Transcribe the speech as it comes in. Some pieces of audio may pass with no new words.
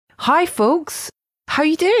Hi, folks. How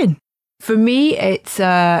you doing? For me, it's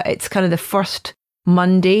kind of the first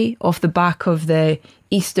Monday off the back of the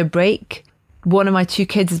Easter break. One of my two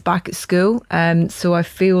kids is back at school, so I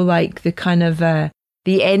feel like the kind of the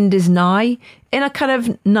end is nigh in a kind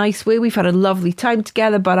of nice way. We've had a lovely time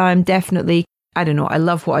together, but I'm definitely, I don't know, I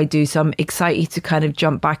love what I do, so I'm excited to kind of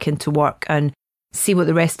jump back into work and see what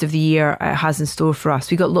the rest of the year has in store for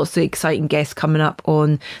us. We've got lots of exciting guests coming up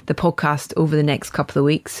on the podcast over the next couple of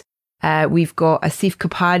weeks. We've got Asif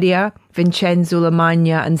Kapadia, Vincenzo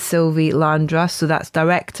Lamagna and Sylvie Landra. So that's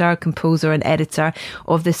director, composer and editor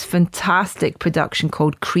of this fantastic production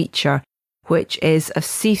called Creature, which is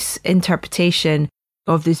Asif's interpretation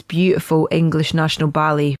of this beautiful English National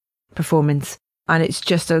Ballet performance. And it's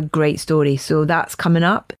just a great story. So that's coming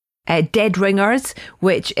up. Dead Ringers,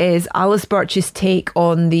 which is Alice Birch's take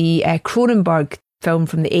on the Cronenberg film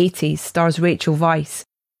from the 80s, stars Rachel Weisz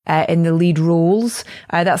in the lead roles.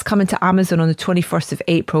 That's coming to Amazon on the 21st of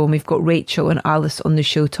April, and we've got Rachel and Alice on the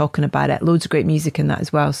show talking about it. Loads of great music in that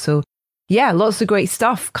as well. So yeah, lots of great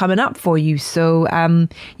stuff coming up for you. So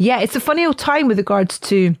yeah, it's a funny old time with regards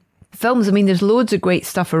to films. I mean, there's loads of great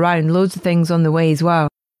stuff around, loads of things on the way as well.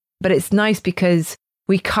 But it's nice because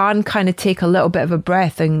we can kind of take a little bit of a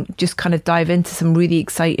breath and just kind of dive into some really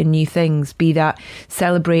exciting new things, be that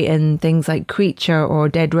celebrating things like Creature or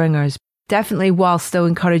Dead Ringers. Definitely while still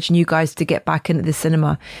encouraging you guys to get back into the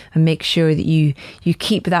cinema and make sure that you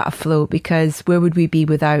keep that afloat, because where would we be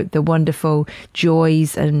without the wonderful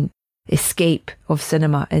joys and escape of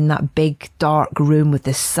cinema in that big dark room with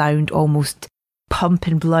the sound almost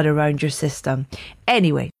pumping blood around your system.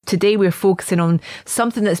 Anyway, today we're focusing on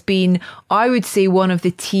something that's been, I would say, one of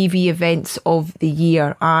the TV events of the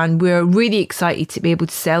year, and we're really excited to be able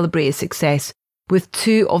to celebrate its success with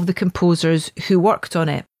two of the composers who worked on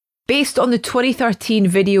it. Based on the 2013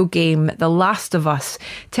 video game The Last of Us,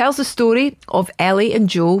 tells the story of Ellie and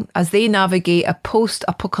Joel as they navigate a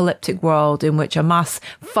post-apocalyptic world in which a mass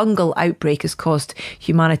fungal outbreak has caused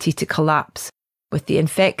humanity to collapse, with the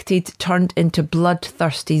infected turned into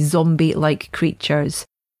bloodthirsty zombie-like creatures.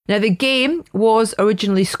 Now, the game was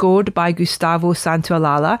originally scored by Gustavo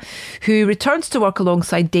Santaolalla, who returns to work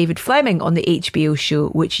alongside David Fleming on the HBO show,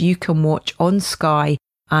 which you can watch on Sky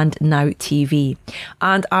and Now TV.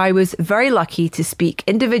 And I was very lucky to speak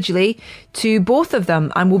individually to both of them,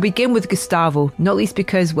 and we'll begin with Gustavo, not least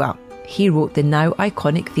because, well, he wrote the now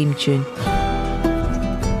iconic theme tune.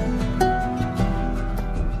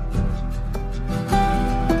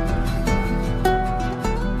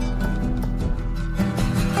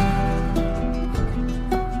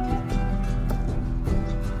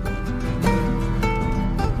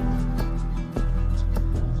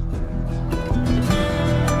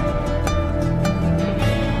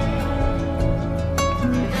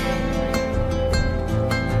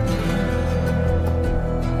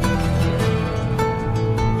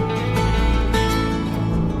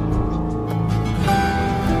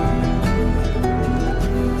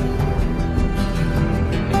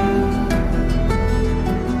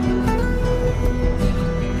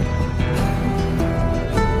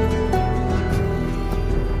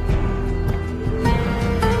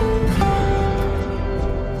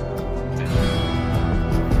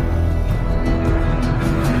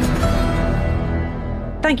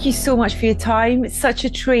 Thank you so much for your time. It's such a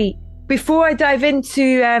treat. Before I dive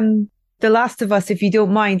into The Last of Us, if you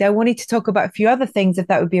don't mind, I wanted to talk about a few other things, if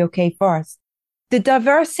that would be okay first. The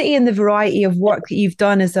diversity and the variety of work that you've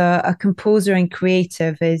done as a composer and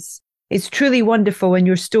creative is truly wonderful, and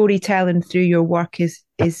your storytelling through your work is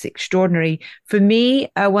extraordinary. For me,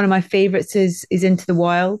 one of my favorites is Into the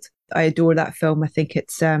Wild. I adore that film. I think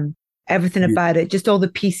it's everything about it, just all the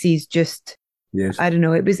pieces, just... Yes. I don't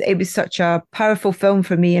know. It was such a powerful film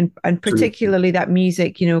for me, and particularly that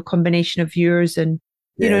music, combination of yours and,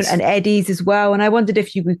 and Eddie's as well. And I wondered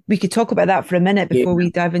if we could talk about that for a minute before we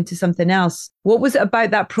dive into something else. What was it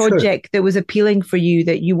about that project that was appealing for you,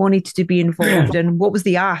 that you wanted to be involved in? What was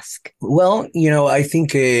the ask? Well, I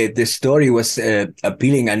think the story was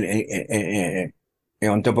appealing, and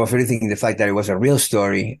on top of everything, the fact that it was a real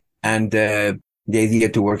story, and the idea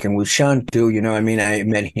to working with Sean too, I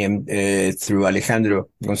met him through Alejandro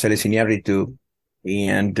González Iñárritu,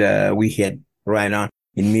 and we hit right on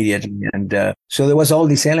immediately. And so there was all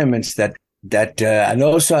these elements that and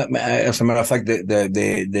also, as a matter of fact,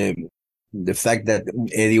 the fact that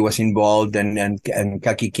Eddie was involved, and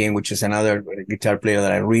Kaki King, which is another guitar player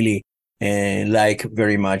that I really like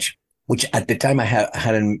very much, which at the time I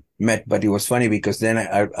hadn't met, but it was funny because then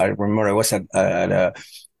I remember I was at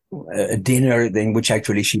a dinner in which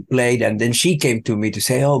actually she played. And then she came to me to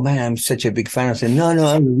say, "Oh man, I'm such a big fan." I said, "No,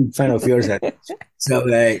 I'm a big fan of yours." So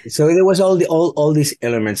there was all these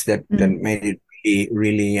elements that made it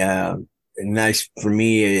really nice for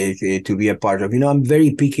me to be a part of. I'm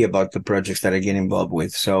very picky about the projects that I get involved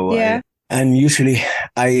with. So and usually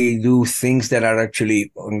I do things that are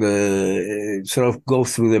actually on the sort of go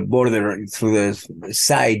through the border, through the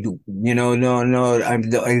side. No, I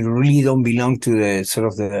really don't belong to the sort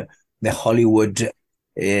of the Hollywood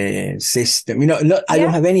system. I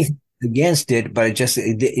don't have anything against it, but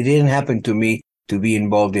it didn't happen to me to be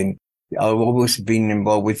involved in. I've always been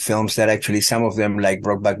involved with films that actually, some of them, like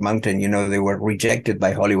Brokeback Mountain, they were rejected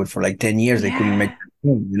by Hollywood for like 10 years. They couldn't make the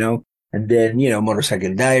film. And then,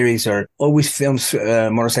 Motorcycle Diaries are always films.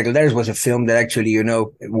 Motorcycle Diaries was a film that actually,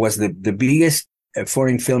 was the biggest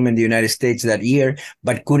foreign film in the United States that year,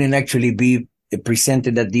 but couldn't actually be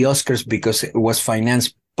presented at the Oscars because it was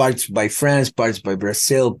financed parts by France, parts by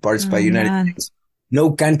Brazil, parts by United States.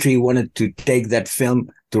 No country wanted to take that film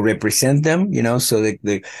to represent them, so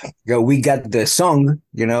we got the song,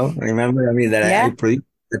 remember, I produced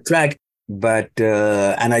the track. But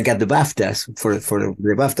and I got the BAFTAs for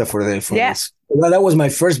the BAFTA for this. Well, that was my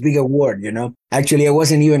first big award. Actually,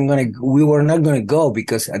 we were not gonna go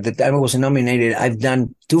because at the time I was nominated. I've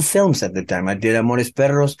done 2 films at the time. I did Amores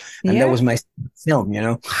Perros, and that was my film.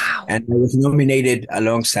 Wow. And I was nominated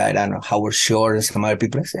alongside, I don't know, Howard Shore and some other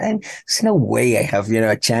people. I said, "There's no way I have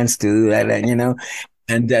a chance to do that,"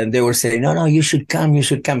 and then they were saying, "No, you should come. You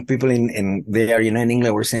should come." People in there, in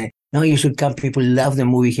England were saying, "No, you should come. People love the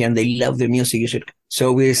movie here and they love the music. You should."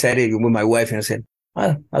 So we decided with my wife, and I said,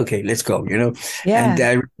 "Oh, okay, let's go," And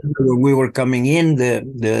I remember when we were coming in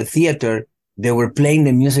the theater, they were playing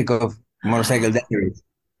the music of Motorcycle Diaries.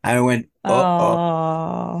 I went,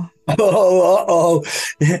 oh.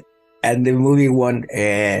 And the movie won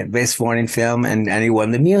Best Foreign Film, and it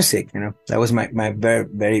won the music. That was my very,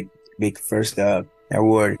 very big first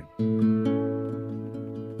award.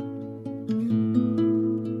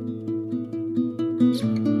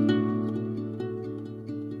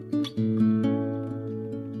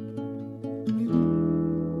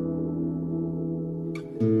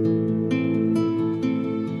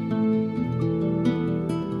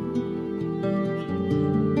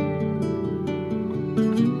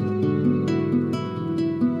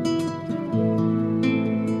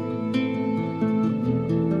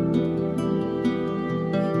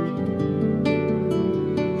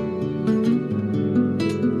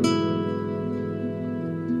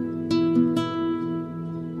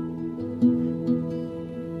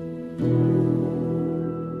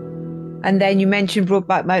 And then you mentioned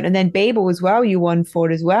Brokeback Mountain, and then Babel as well. You won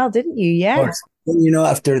for as well, didn't you? Yeah.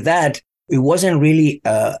 After that, it wasn't really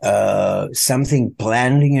something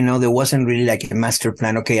planned. There wasn't really like a master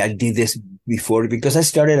plan. Okay, I did this before, because I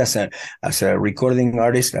started as a recording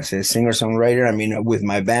artist, as a singer-songwriter. With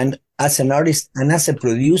my band, as an artist and as a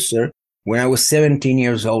producer when I was 17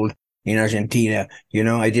 years old. In Argentina,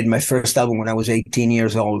 I did my first album when I was 18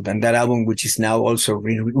 years old, and that album, which is now also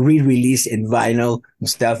re-released in vinyl and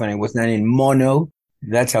stuff, and it was done in mono.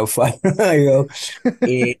 That's how far I go.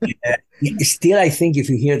 Still, I think if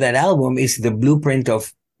you hear that album, it's the blueprint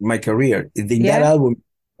of my career. In that album,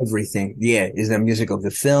 everything, is the music of the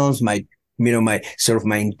films, my sort of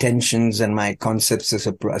my intentions and my concepts as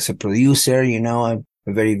a producer. I'm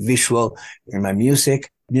very visual in my music.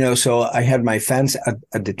 So I had my fans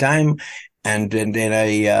at the time, and then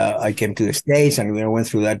I came to the States, and we went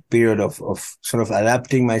through that period of sort of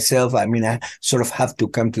adapting myself. I sort of have to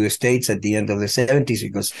come to the States at the end of the 70s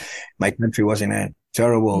because my country was in a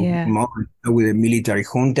terrible moment with a military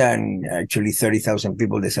junta, and actually 30,000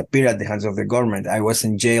 people disappeared at the hands of the government. I was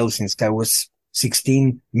in jail since I was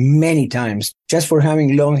 16 many times just for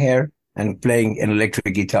having long hair and playing an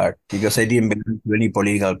electric guitar, because I didn't belong to any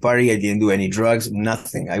political party. I didn't do any drugs,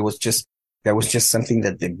 nothing. That was just something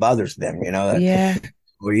that bothers them,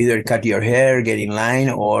 or either cut your hair, get in line,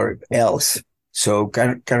 or else. So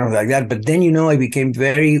kind of like that. But then, I became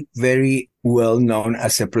very, very well known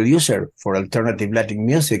as a producer for alternative Latin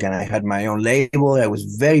music, and I had my own label. I was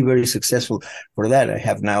very, very successful for that. I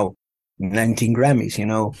have now 19 Grammys,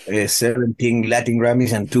 17 Latin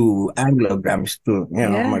Grammys and 2 Anglo Grammys,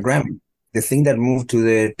 my Grammy. The thing that moved to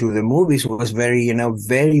the movies was very,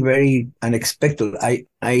 very, very unexpected.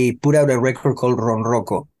 I put out a record called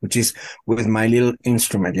Ronroco, which is with my little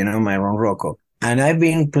instrument, my Ronroco. And I've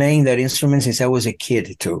been playing that instrument since I was a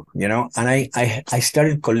kid too, and I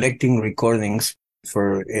started collecting recordings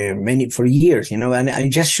for years, and I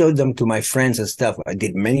just showed them to my friends and stuff. I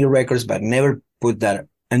did many records, but never put that.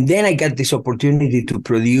 And then I got this opportunity to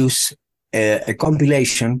produce a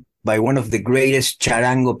compilation by one of the greatest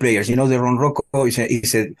charango players. You know, the ronroco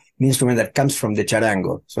is an instrument that comes from the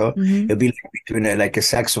charango. So it'll be like between like a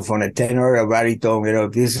saxophone, a tenor, a baritone. You know,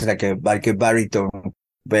 this is like a baritone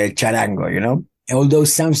charango, you know. Although it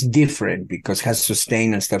sounds different because it has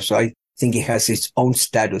sustain and stuff. So I think it has its own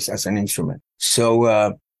status as an instrument. So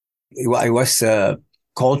I was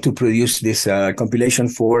called to produce this compilation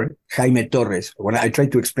for Jaime Torres. When I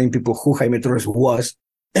tried to explain to people who Jaime Torres was,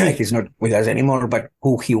 he's not with us anymore, but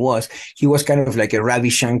who he was kind of like a Ravi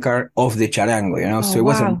Shankar of the charango, you know. Oh, so it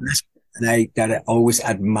wow. was that I always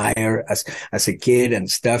admire as a kid and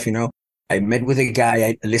stuff, you know. I met with a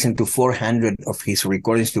guy. I listened to 400 of his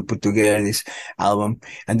recordings to put together this album.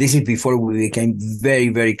 And this is before we became very,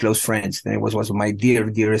 very close friends. And it was one of my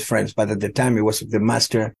dearest friends. But at the time, it was the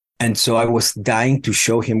master. And so I was dying to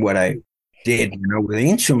show him what I did, you know, with the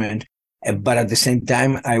instrument. But at the same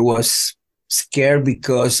time, I was scared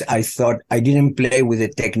because I thought I didn't play with the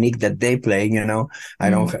technique that they play, you know.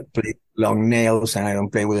 I don't play long nails and I don't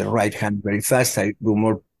play with the right hand very fast. I do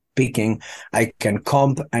more picking. I can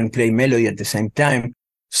comp and play melody at the same time.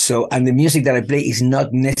 So, and the music that I play is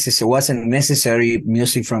wasn't necessary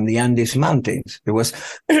music from the Andes Mountains. It was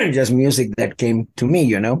just music that came to me,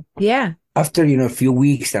 you know? Yeah. After, you know, a few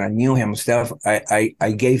weeks that I knew him stuff,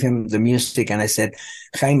 I gave him the music and I said,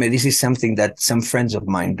 Jaime, this is something that some friends of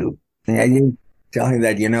mine do. And I didn't tell him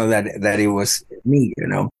that, you know, that it was me, you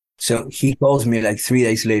know? So he calls me like 3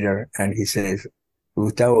 days later and he says,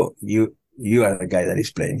 Gustavo, you are the guy that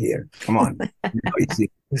is playing here. Come on. I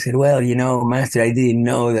said, well, you know, master, I didn't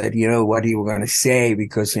know that, you know, what you were going to say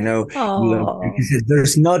because, you know, he said,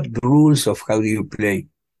 there's not rules of how do you play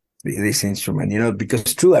this instrument, you know,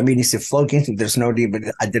 because true, I mean, it's a folk instrument. There's no, but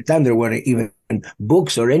at the time there weren't even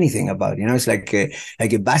books or anything about, you know, it's like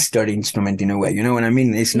a bastard instrument in a way, you know what I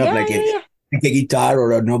mean? It's not like a guitar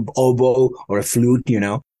or an oboe or a flute, you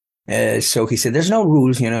know. So he said, there's no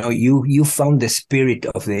rules, you know, you found the spirit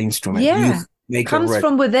of the instrument. Yeah. You make Comes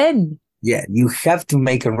from within. Yeah. You have to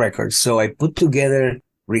make a record. So I put together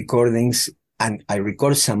recordings and I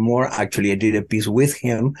recorded some more. Actually, I did a piece with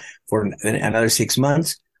him for another 6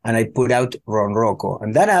 months and I put out Ron Rocco.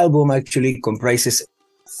 And that album actually comprises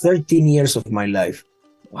 13 years of my life.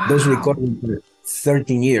 Wow. Those recordings were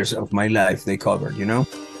 13 years of my life they covered, you know?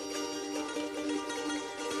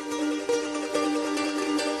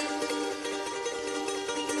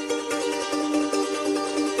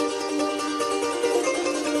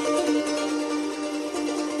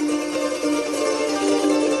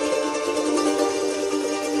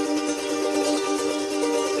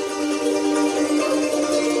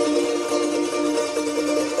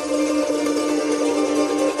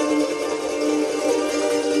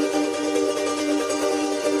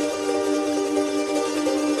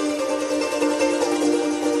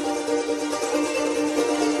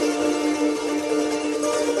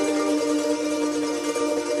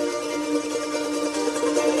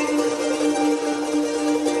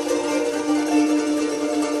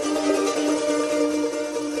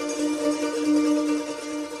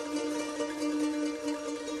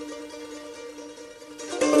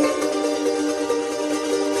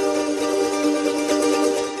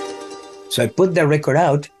 So I put the record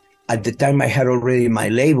out. At the time, I had already my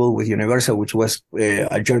label with Universal, which was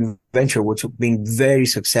a joint venture, which had been very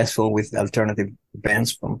successful with alternative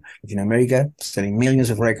bands from Latin America, selling millions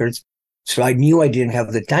of records. So I knew I didn't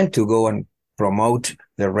have the time to go and promote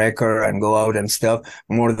the record and go out and stuff,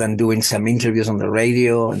 more than doing some interviews on the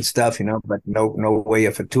radio and stuff, you know, but no way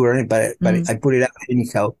of a tour. But I put it out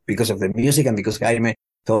anyhow because of the music and because Jaime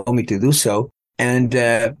told me to do so. And,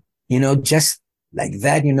 you know, just like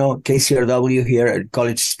that, you know, KCRW here at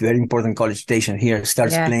college, very important college station here,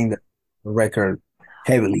 starts playing the record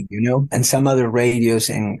heavily, you know, and some other radios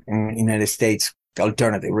in United States,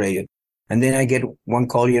 alternative radio. And then I get one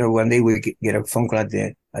call, you know, one day we get a phone call at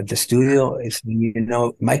the studio. It's, you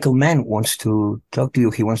know, Michael Mann wants to talk to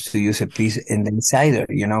you. He wants to use a piece in The Insider,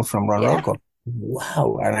 you know, from Ron Rocco.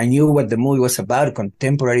 Wow. And I knew what the movie was about,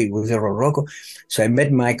 contemporary with Ron Rocco. So I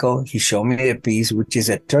met Michael. He showed me a piece, which is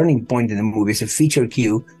a turning point in the movie. It's a feature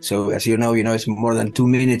cue. So as you know, it's more than 2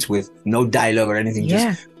 minutes with no dialogue or anything.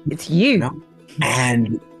 Yeah, just, it's you. Know?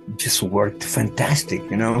 And just worked fantastic,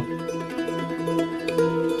 you know.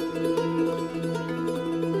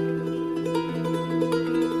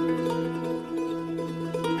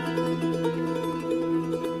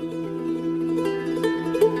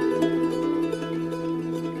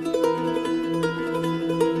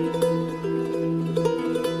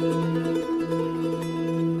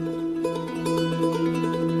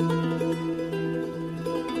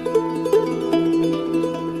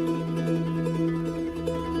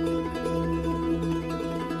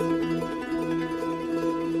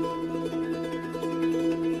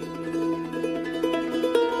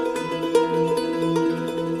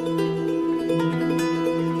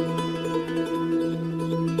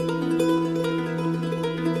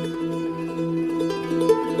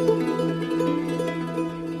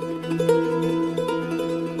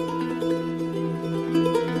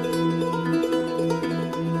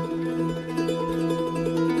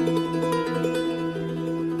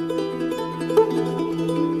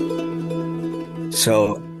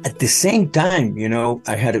 So at the same time,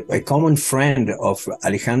 I had a common friend of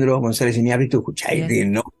Alejandro González Iñárritu, which I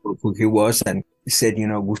didn't know who he was, and he said,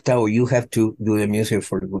 Gustavo, you have to do the music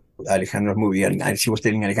for Alejandro's movie. And she was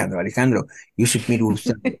telling Alejandro, you should meet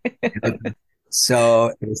Gustavo.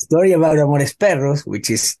 So the story about Amores Perros,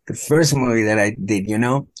 which is the first movie that I did,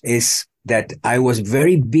 is that I was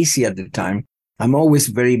very busy at the time. I'm always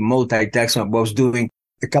very multitasking. I was doing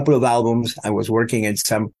a couple of albums. I was working at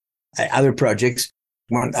some other projects.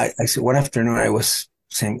 One afternoon I was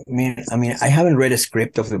saying, I haven't read a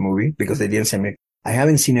script of the movie because they didn't send me. I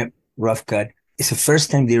haven't seen a rough cut. It's a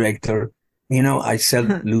first-time director. I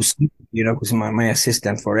said, Lucy, who's my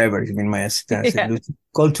assistant forever. He's been my assistant. I said, Lucy,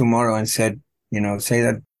 call tomorrow and said, say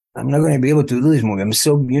that I'm not going to be able to do this movie. I'm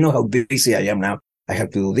so, how busy I am now. I have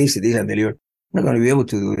to do this and deliver. I'm not going to be able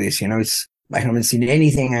to do this. I haven't seen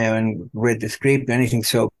anything. I haven't read the script or anything.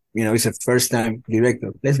 So, it's a first-time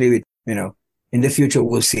director. Let's leave it, in the future,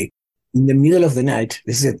 we'll see. In the middle of the night,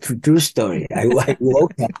 this is a true story. I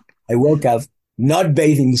woke up not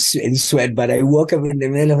bathing in sweat, but I woke up in the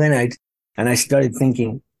middle of the night and I started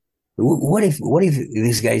thinking, what if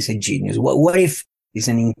this guy is a genius? What if it's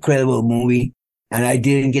an incredible movie and I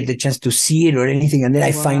didn't get the chance to see it or anything? And then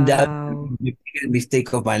I find out the biggest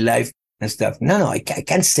mistake of my life and stuff. No, I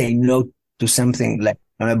can't say no to something like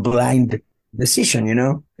on a blind decision,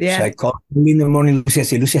 Yeah. So I called in the morning, Lucia. I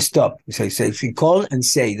said, Lucia, stop. So I said, if you call and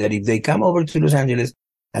say that if they come over to Los Angeles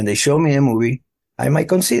and they show me a movie, I might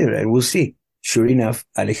consider it. We'll see. Sure enough,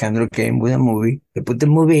 Alejandro came with a movie. They put the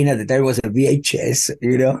movie in. At the time it was a VHS,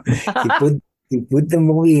 he put the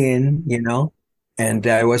movie in, and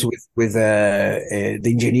I was with the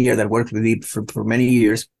engineer that worked with him for many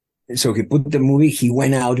years. So he put the movie. He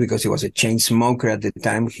went out because he was a chain smoker at the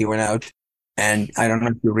time. He went out. And I don't know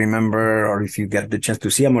if you remember or if you get the chance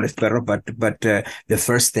to see Amores Perros, but the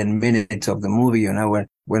first 10 minutes of the movie,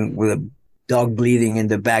 when with a dog bleeding in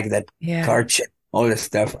the back, that car check, all that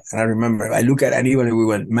stuff. And I remember I look at Aníbal and we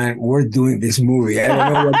went, man, we're doing this movie. I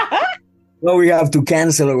don't know what we have to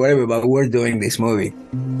cancel or whatever, but we're doing this movie.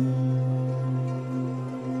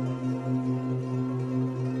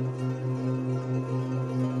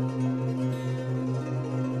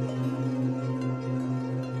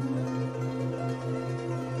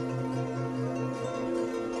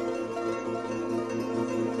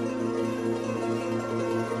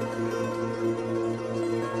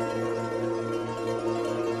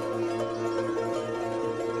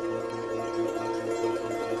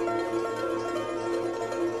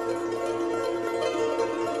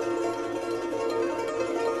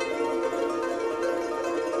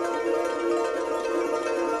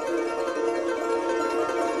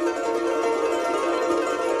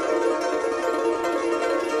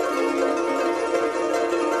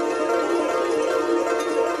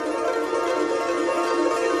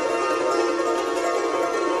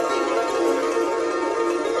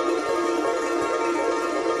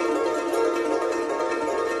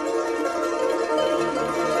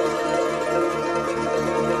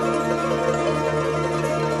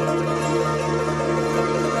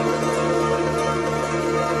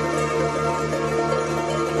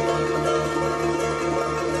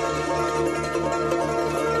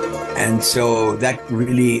 And so that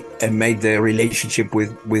really made the relationship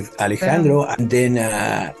with Alejandro. And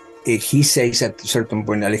then he says at a certain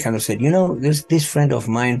point, Alejandro said, there's this friend of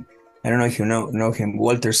mine. I don't know if you know him,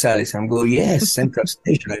 Walter Salas. I'm going, yes, Central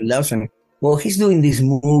Station. I love him. Well, he's doing this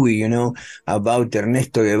movie, about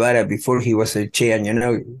Ernesto Guevara before he was a Che, and,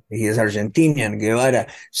 he is Argentinian, Guevara.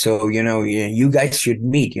 So, you guys should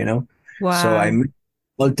meet, Wow. So I met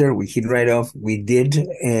Walter. We hit right off. We did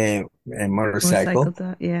a motorcycle.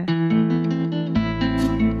 That, yeah.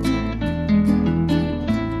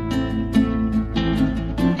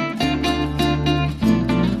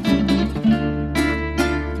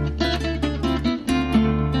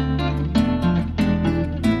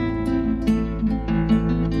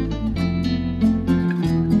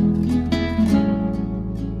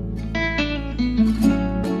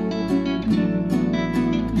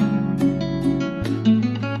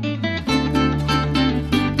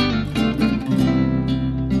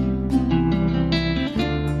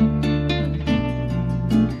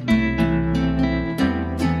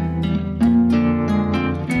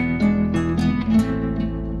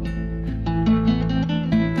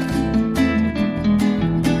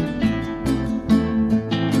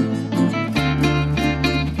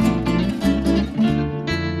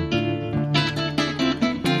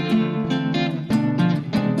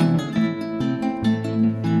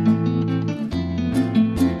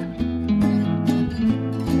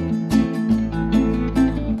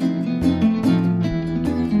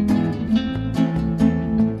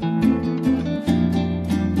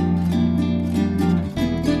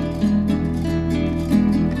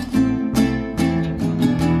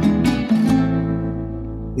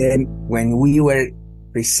 then when we were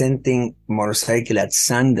presenting Motorcycle at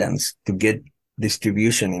Sundance to get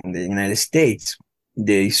distribution in the United States,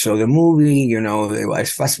 they saw the movie, you know, it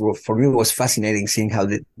was for me, it was fascinating seeing how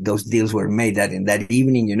those deals were made that in that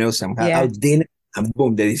evening, you know, somehow out dinner, and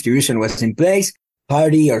boom, the distribution was in place,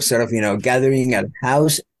 party or sort of, you know, gathering at a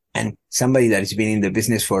house, and somebody that has been in the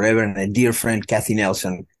business forever and a dear friend, Kathy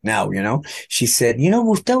Nelson, now, you know, she said, you know,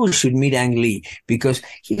 Gustavo should meet Ang Lee because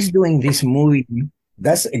he's doing this movie.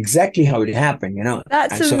 That's exactly how it happened, you know.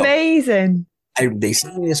 That's amazing. They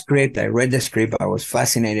sent me the script. I read the script. I was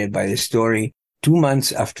fascinated by the story. 2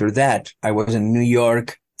 months after that, I was in New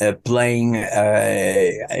York playing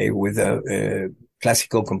with a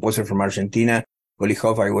classical composer from Argentina,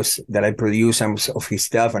 Golijov. I produced some of his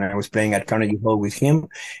stuff, and I was playing at Carnegie Hall with him,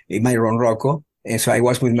 Myron Rocco. And so I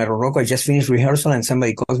was with Myron Rocco. I just finished rehearsal, and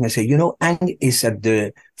somebody calls me and say, you know, Ang is at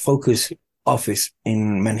the Focus office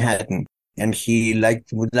in Manhattan, and he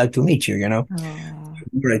would like to meet you, you know.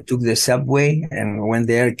 I took the subway and went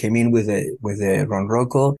there, came in with Ron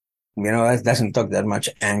Rocco. You know, that doesn't talk that much.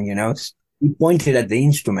 And, you know, he pointed at the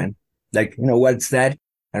instrument, like, you know, what's that?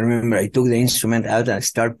 I remember I took the instrument out and I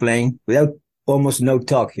started playing without almost no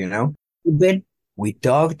talk, you know. Then we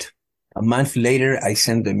talked. A month later, I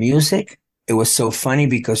sent the music. It was so funny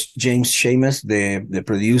because James Seamus, the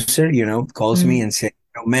producer, you know, calls me and said,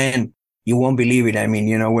 oh, man, you won't believe it. I mean,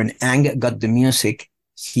 you know, when Ang got the music,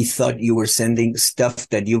 he thought you were sending stuff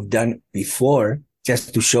that you've done before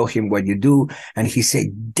just to show him what you do. And he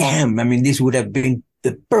said, damn, I mean, this would have been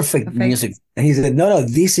the perfect music. And he said, no,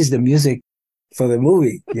 this is the music for the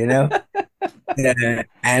movie, you know? And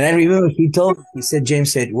I remember he said,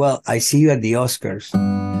 James said, well, I see you at the Oscars.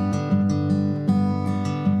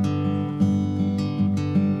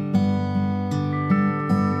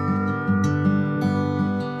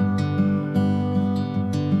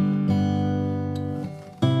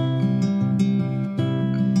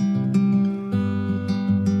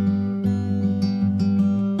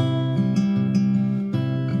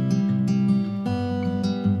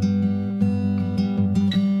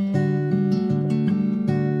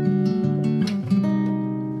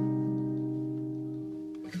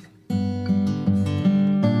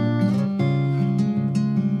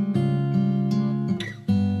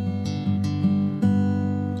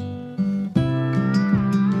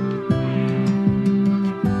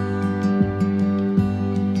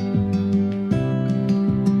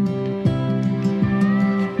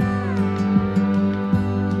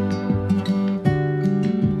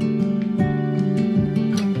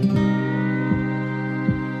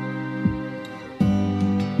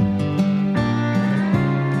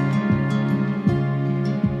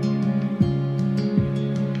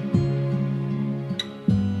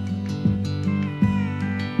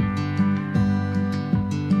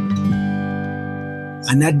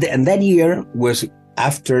 And that year was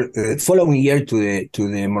after the following year to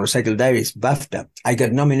the Motorcycle Diaries BAFTA. I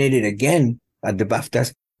got nominated again at the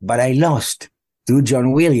BAFTAs, but I lost to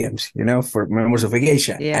John Williams, you know, for Memories of a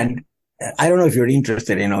Geisha. Yeah. And I don't know if you're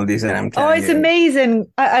interested in all this that I'm telling you. Oh, it's amazing.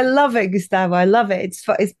 I love it, Gustavo. I love it.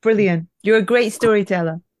 It's brilliant. You're a great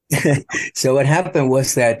storyteller. So what happened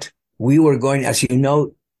was that we were going, as you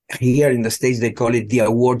know, here in the States, they call it the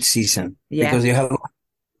award season. Yeah. Because you have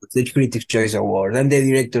the Critics' Choice Award and the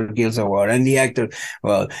Director Guild Award and the actor.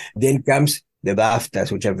 Well, then comes the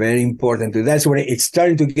BAFTAs, which are very important too. That's when it's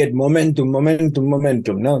starting to get momentum.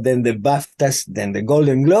 No, then the BAFTAs, then the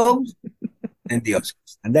Golden Globes, and the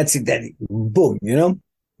Oscars. And that's it. Then boom, you know,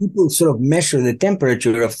 people sort of measure the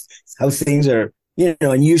temperature of how things are, you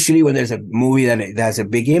know, and usually when there's a movie that has a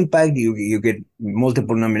big impact, you get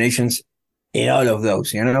multiple nominations in all of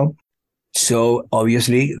those, you know. So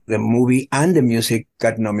obviously the movie and the music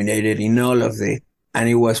got nominated in all of and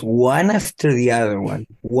it was one after the other one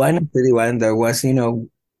that was, you know,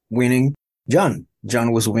 winning. John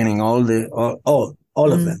was winning all of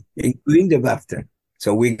them, including the BAFTA.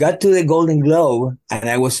 So we got to the Golden Globe, and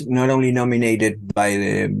I was not only nominated by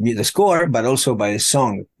the score, but also by the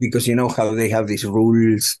song, because you know how they have these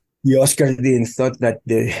rules. The Oscars didn't thought that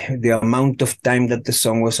the amount of time that the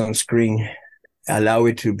song was on screen allow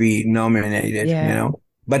it to be nominated, you know.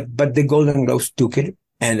 But the Golden Globes took it,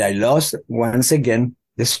 and I lost once again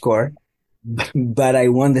the score, but I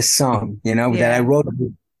won the song, you know, that I wrote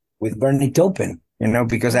with Bernie Taupin, you know,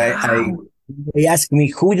 because they asked me,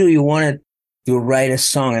 who do you want to write a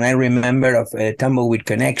song? And I remember of Tumbleweed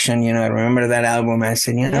Connection, you know, I remember that album. I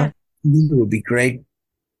said, you know, it would be great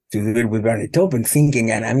to do it with Bernie Taupin, thinking,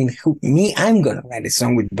 and I mean, I'm going to write a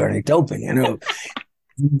song with Bernie Taupin, you know.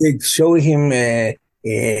 They show him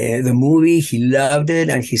the movie. He loved it,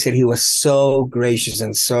 and he said he was so gracious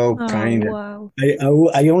and so Oh, kind. wow.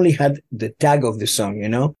 I only had the tag of the song,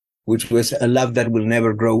 which was "A Love That Will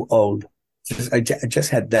Never Grow Old." I just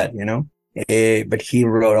had that, but he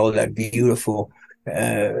wrote all that the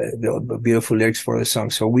beautiful lyrics for the song.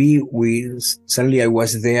 So we suddenly I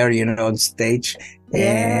was there, on stage,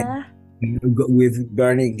 Yeah. with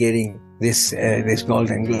Bernie getting this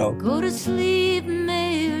Golden Globe. Go to sleep,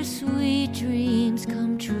 may your sweet dreams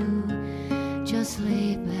come true. Just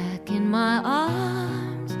lay back in my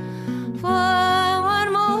arms for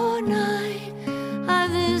one more night.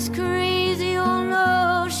 I've this crazy old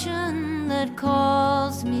notion that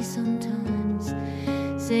calls me sometimes,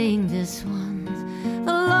 saying this one's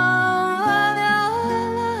the love of your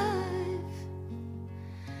life.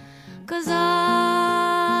 'Cause I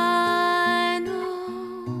know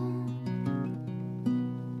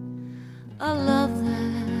a love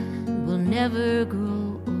that will never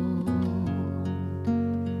grow old.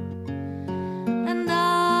 And I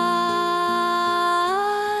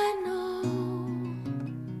know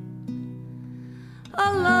a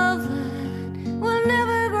love that will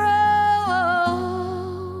never grow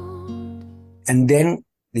old. And then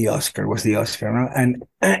the Oscar was the Oscar, no? And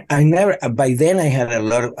I never, by then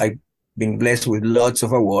I've been blessed with lots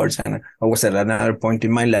of awards, and I was at another point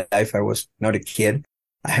in my life. I was not a kid.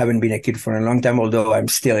 I haven't been a kid for a long time, although I'm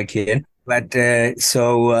still a kid. But, I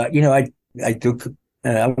took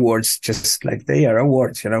awards just like they are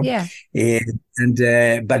awards, Yeah.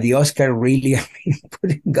 But the Oscar really,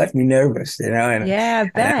 got me nervous, And, Yeah, I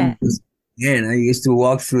bet. and I used to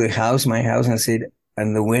walk through my house and say,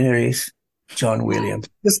 and the winner is John Williams.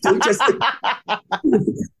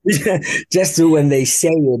 Just to when they say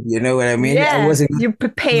it, you know what I mean? Yeah, I wasn't, you're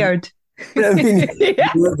prepared. I mean,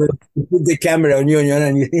 Yeah. you put the camera on you,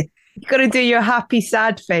 and you You got to do your happy,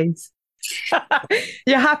 sad face.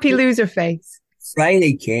 Your happy loser face.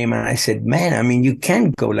 Friday came and I said, man, I mean, you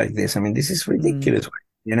can't go like this. I mean, this is ridiculous,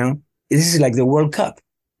 This is like the World Cup,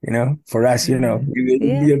 for us, Yeah.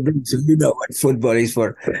 So you know what football is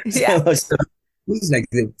for. Yeah. So this is like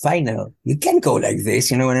the final. You can't go like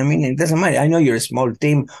this, you know what I mean? It doesn't matter. I know you're a small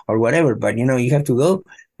team or whatever, but you have to go.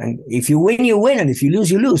 And if you win, you win. And if you lose,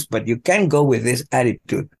 you lose. But you can't go with this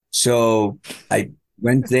attitude. So I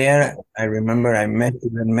went there. I remember I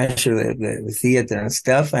measured the theater and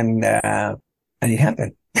stuff, and it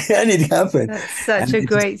happened. And it happened. That's such a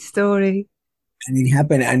great story. And it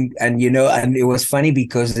happened. And and it was funny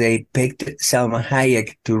because they picked Salma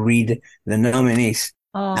Hayek to read the nominees.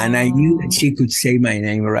 Oh. And I knew that she could say my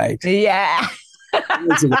name right. Yeah. But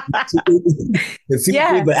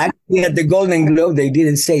actually at the Golden Globe, they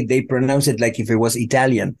didn't say it. They pronounced it like if it was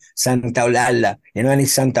Italian, Santaolalla, and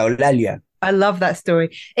it's Santaolalla. I love that story.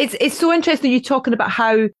 It's so interesting. You're talking about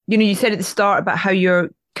how, you said at the start about how you're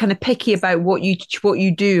kind of picky about what you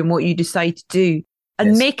do and what you decide to do, and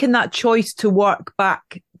Yes. making that choice to work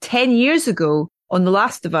back 10 years ago on The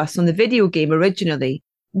Last of Us, on the video game originally.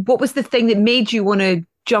 What was the thing that made you want to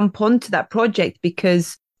jump onto that project?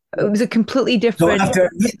 Because it was a completely different. So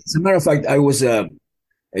as a matter of fact, I was 2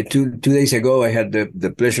 days ago. I had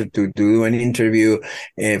the pleasure to do an interview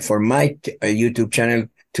for my YouTube channel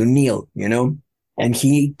to Neil, and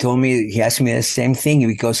he asked me the same thing,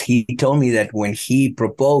 because he told me that when he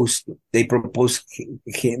proposed, they proposed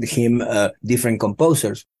him different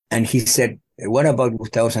composers, and he said, "What about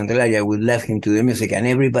Gustavo Santaolalla? We left him to the music," and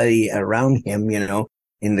everybody around him,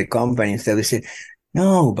 in the company and stuff, they said,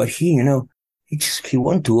 "No, but he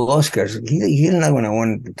won 2 Oscars. He's not going to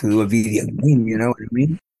want to do a video game, you know what I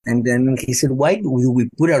mean?" And then he said, "Why do we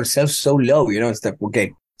put ourselves so low?" Stuff.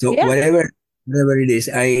 Okay. So Yeah. whatever it is,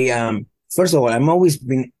 first of all, I'm always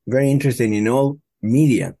been very interested in all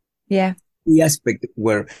media. Yeah. The aspect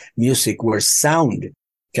where sound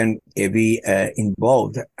can be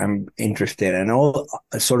involved. I'm interested in all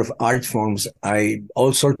sort of art forms.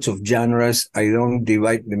 All sorts of genres. I don't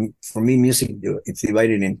divide them. For me, music, it's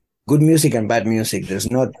divided in good music and bad music. There's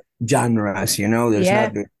not genres, there's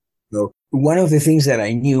Yeah. not. So one of the things that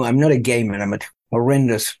I knew, I'm not a gamer. I'm a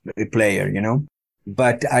horrendous player,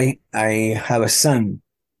 but I have a son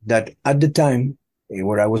that at the time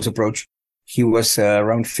where I was approached, he was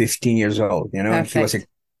around 15 years old, and he was a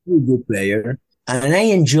really good player. And I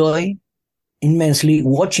enjoy immensely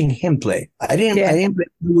watching him play. I didn't play. I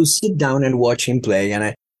would sit down and watch him play. And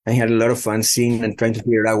I had a lot of fun seeing and trying to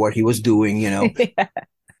figure out what he was doing, Yeah.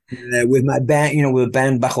 with my band, with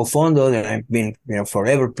band Bajo Fondo that I've been,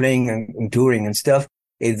 forever playing and touring and stuff.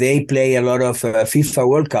 They play a lot of FIFA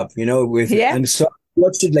World Cup, and so I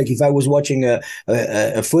watched it like if I was watching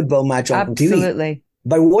a football match on TV. Absolutely.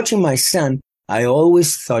 But watching my son, I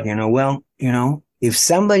always thought, if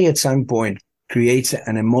somebody at some point creates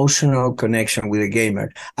an emotional connection with a gamer,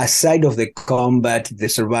 aside of the combat, the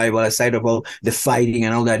survival, aside of all the fighting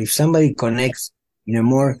and all that, if somebody connects in a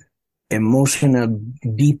more emotional,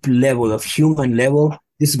 deep level of human level,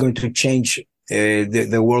 this is going to change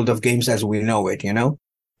the world of games as we know it, you know?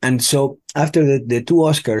 And so after the two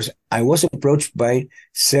Oscars, I was approached by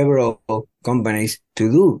several companies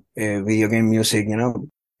to do video game music, you know.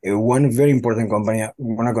 One very important company,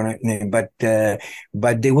 we're not going to name, but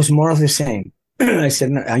there was more of the same. I said,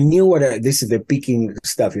 no, I knew this is the picking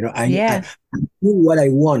stuff, you know, I knew what I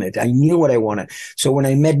wanted. I knew what I wanted. So when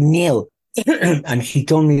I met Neil and he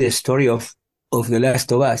told me the story of The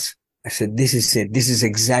Last of Us, I said, this is it. This is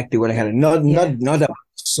exactly what I had. Not about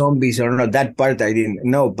zombies or not. That part I didn't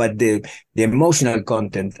know, but the emotional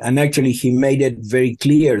content. And actually he made it very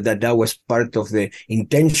clear that was part of the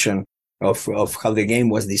intention of how the game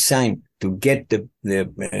was designed, to get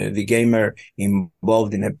the gamer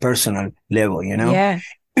involved in a personal level, you know? Yeah.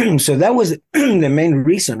 So that was the main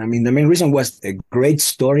reason. I mean, the main reason was a great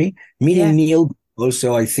story. Meeting Neil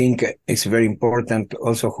also, I think it's very important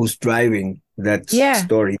also who's driving that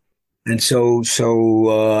story. And so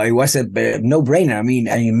it was a no-brainer. I mean,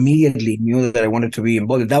 I immediately knew that I wanted to be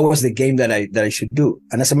involved. That was the game that I should do.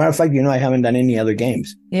 And as a matter of fact, you know, I haven't done any other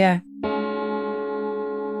games. Yeah.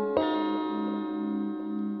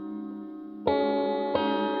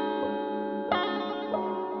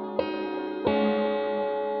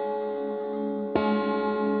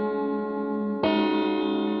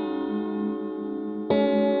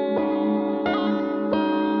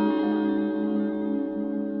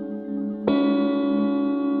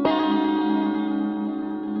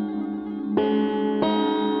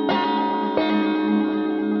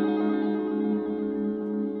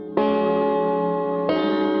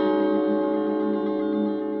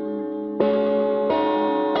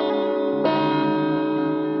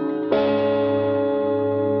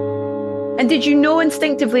 And did you know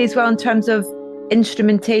instinctively as well in terms of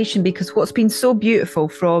instrumentation? Because what's been so beautiful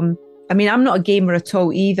I mean, I'm not a gamer at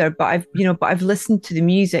all either, but I've listened to the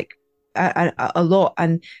music a lot.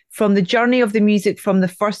 And from the journey of the music from the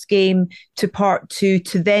first game to part 2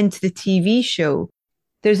 to then to the TV show,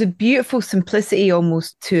 there's a beautiful simplicity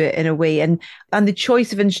almost to it in a way. And the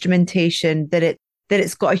choice of instrumentation that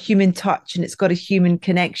it's got a human touch and it's got a human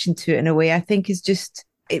connection to it in a way, I think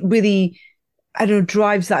it really, I don't know,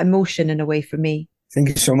 drives that emotion in a way for me. Thank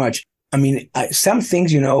you so much. I mean, some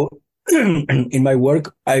things, you know, in my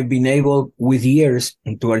work, I've been able with years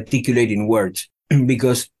to articulate in words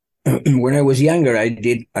because when I was younger,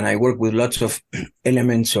 I worked with lots of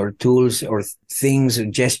elements or tools or things,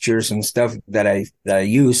 gestures and stuff that I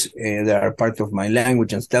use that are part of my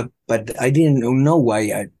language and stuff, but I didn't know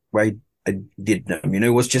why I did them. You know,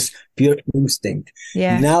 it was just pure instinct.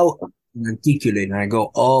 Yeah. Now articulate and I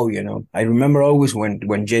go, oh, you know, I remember always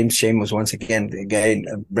when James Shamos, once again, the guy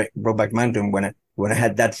in Brokeback Mountain, when I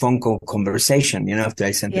had that phone call conversation, you know, after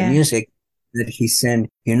I sent the music, that he said,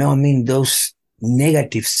 you know, I mean, those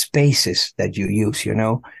negative spaces that you use, you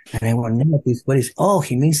know, and I went, negative, what is, oh,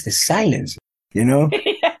 he means the silence, you know,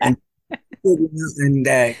 and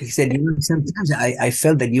he said, you know, sometimes I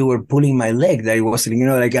felt that you were pulling my leg, that it was, you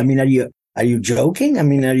know, like, I mean, are you joking? I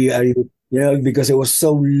mean, are you, you know, because it was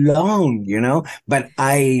so long, you know, but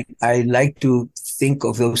I like to think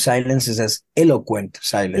of those silences as eloquent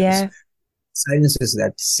silence, silences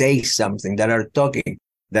that say something, that are talking,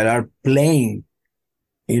 that are playing,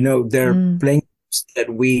 you know, they're playing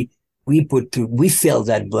that we fill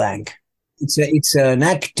that blank. It's an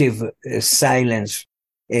active silence.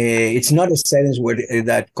 It's not a silence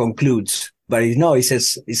that concludes, but it's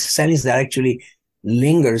a silence that actually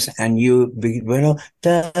lingers and you know,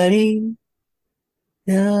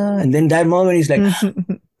 and then that moment is like,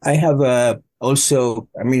 I have also,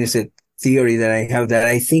 I mean, it's a theory that I have that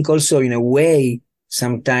I think also in a way,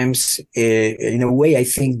 sometimes, in a way, I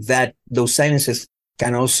think that those silences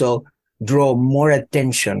can also draw more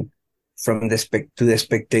attention from to the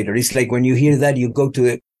spectator. It's like when you hear that, you go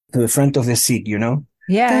to the front of the seat, you know?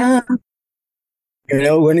 Yeah. You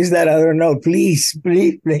know, when is that other note? Please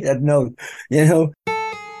play that note, you know?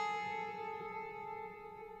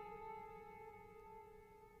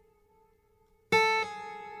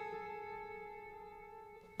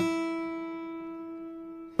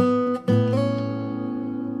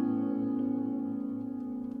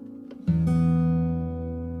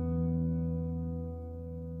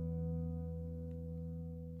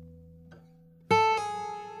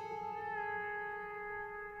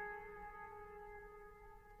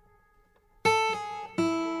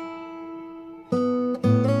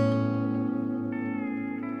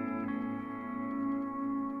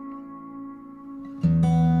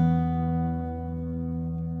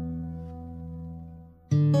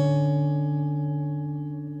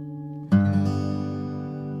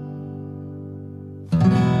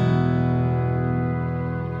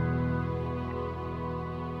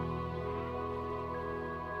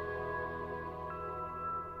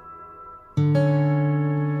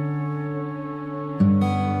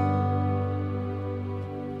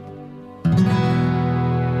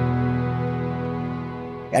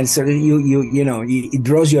 And so it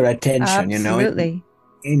draws your attention, Absolutely.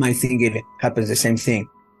 I think it happens the same thing.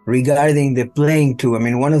 Regarding the playing too, I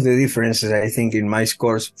mean, one of the differences I think in my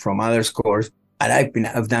scores from other scores, and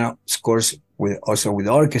I've done scores with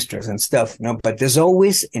orchestras and stuff, but there's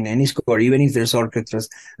always in any score, even if there's orchestras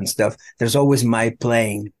and stuff, there's always my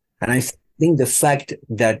playing. And I think the fact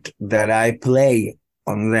that I play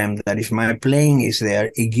on them, that if my playing is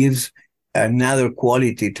there, it gives another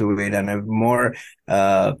quality to it and a more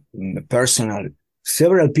personal.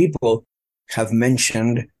 Several people have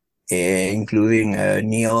mentioned, including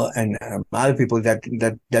Neil and other people,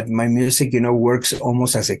 that my music, works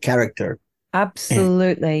almost as a character.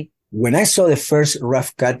 Absolutely. And when I saw the first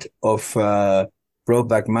rough cut of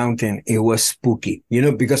Brokeback Mountain, it was spooky,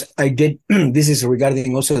 because I did. This is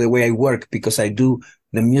regarding also the way I work, because I do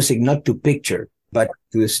the music not to picture, but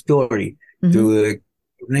to the story, to the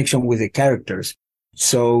connection with the characters.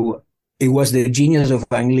 So it was the genius of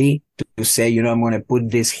Ang Lee to say, I'm going to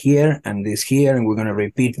put this here, and we're going to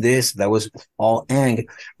repeat this. That was all Ang.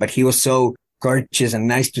 But he was so courteous and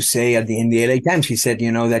nice to say in the LA Times, he said,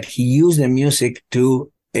 that he used the music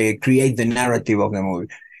to create the narrative of the movie.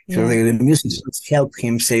 Yeah. So the music helped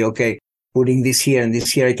him say, okay, putting this here and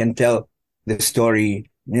this here, I can tell the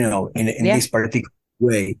story, in this particular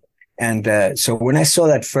way. And so when I saw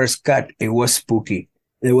that first cut, it was spooky.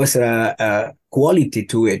 There was a quality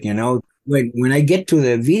to it, When I get to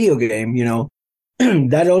the video game,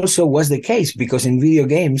 that also was the case, because in video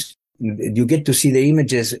games, you get to see the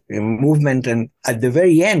images in movement, and at the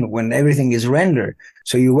very end, when everything is rendered.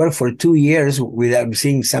 So you work for 2 years without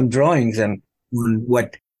seeing some drawings and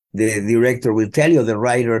what the director will tell you, the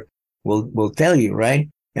writer will tell you, right?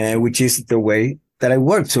 Which is the way that I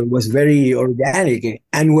worked. So it was very organic.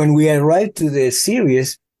 And when we arrived to the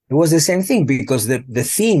series, it was the same thing, because the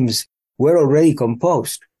themes were already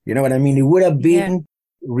composed. You know what I mean? It would have been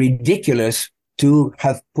ridiculous to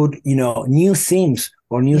have put, new themes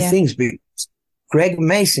or new things. Because Craig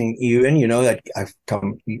Mason, even, that I've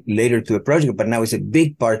come later to the project, but now is a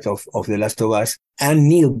big part of The Last of Us, and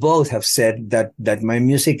Neil both have said that my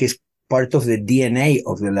music is part of the DNA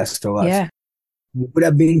of The Last of Us. Yeah. It would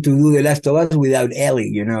have been to do The Last of Us without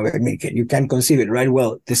Ellie, I mean, you can't conceive it, right?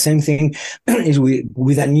 Well, the same thing is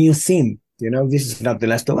with a new theme. This is not The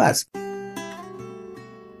Last of Us.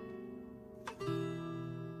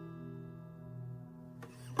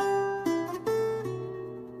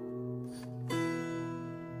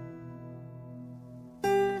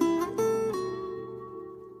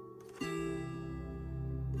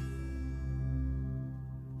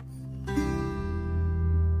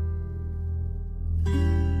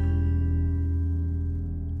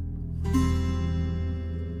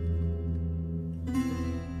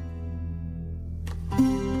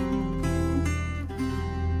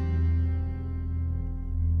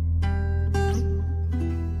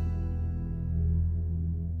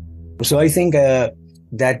 So I think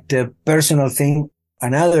that personal thing,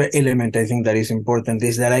 another element I think that is important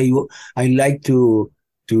is that I like to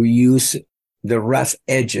use the rough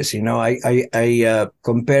edges. I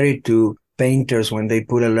compare it to painters when they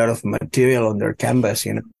put a lot of material on their canvas.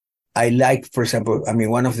 I like, for example,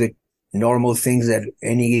 one of the normal things that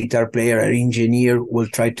any guitar player or engineer will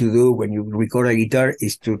try to do when you record a guitar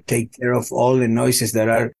is to take care of all the noises that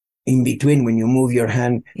are in between when you move your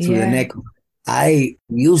hand through the neck. I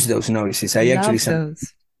use those noises. I actually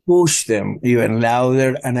push them even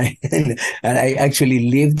louder, and I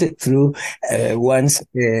actually lived through once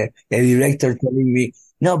a director telling me,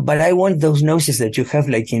 "No, but I want those noises that you have,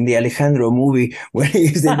 like in the Alejandro movie, where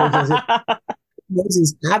the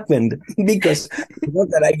noises happened because not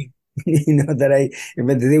that I,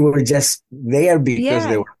 but they were just there because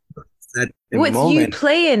they were at the moment. It's you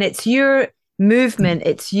playing, it's your movement,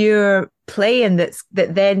 it's your playing that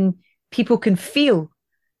then people can feel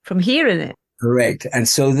from hearing it." Correct. And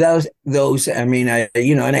so those, and I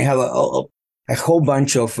have a whole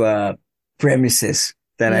bunch of premises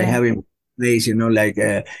that I have in place,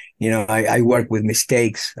 I work with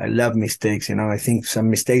mistakes. I love mistakes. I think some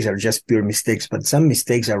mistakes are just pure mistakes, but some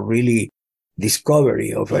mistakes are really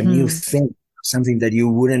discovery of a new thing, something that you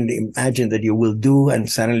wouldn't imagine that you will do. And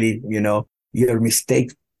suddenly, your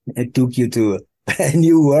mistake took you to a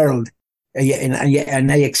new world. And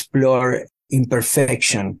I explore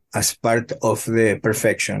imperfection as part of the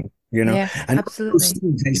perfection, and absolutely.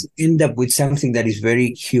 Those things end up with something that is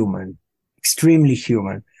very human, extremely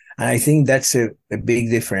human. And I think that's a big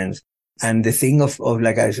difference. And the thing of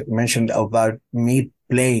like I mentioned about me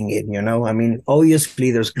playing it,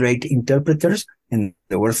 obviously there's great interpreters, and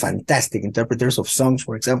there were fantastic interpreters of songs,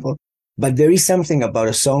 for example, but there is something about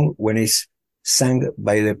a song when it's sung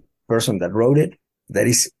by the person that wrote it, that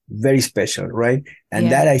is very special, right?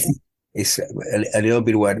 And that I think is a little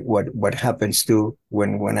bit what happens too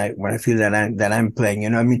when I feel that I'm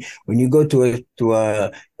playing. I mean, when you go to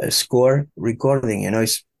a score recording,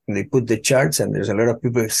 they put the charts and there's a lot of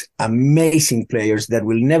people, amazing players that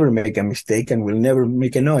will never make a mistake and will never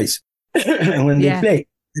make a noise. And when they play,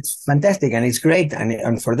 it's fantastic and it's great.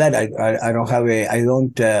 And for that, I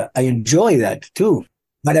enjoy that too.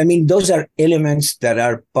 But I mean, those are elements that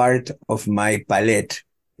are part of my palette.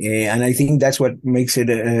 And I think that's what makes it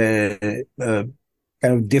kind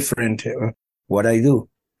of different, what I do.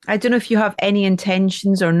 I don't know if you have any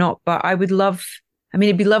intentions or not, but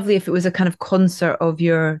it'd be lovely if it was a kind of concert of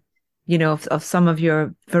your, of some of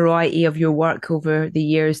your variety of your work over the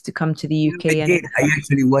years to come to the UK. I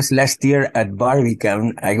actually was last year at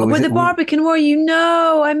Barbican. Where the Barbican were you?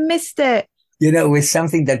 No, I missed it. It's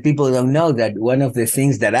something that people don't know, that one of the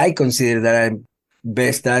things that I consider that I'm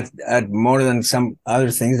best at more than some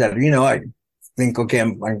other things that, I think, okay,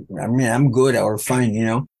 I'm good or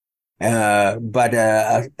fine, but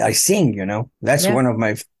I sing, that's one of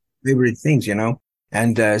my favorite things,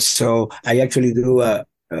 and so I actually do a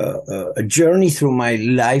journey through my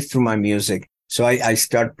life, through my music. So I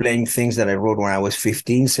start playing things that I wrote when I was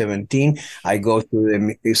 15, 17. I go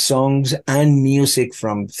through the songs and music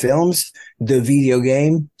from films, the video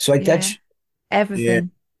game. So I touch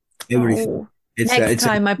everything. Everything. Oh. Next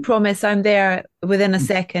time, I promise I'm there within a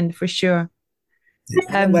second for sure.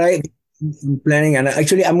 But I'm planning, and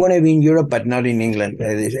actually I'm going to be in Europe, but not in England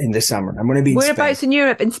in the summer. I'm going to be in Whereabouts Spain. In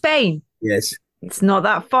Europe? In Spain? Yes. It's not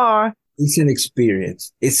that far. It's an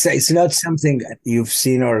experience. It's not something that you've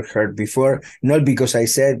seen or heard before, not because I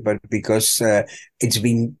said, but because it's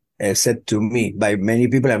been said to me by many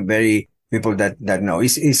people and people that know.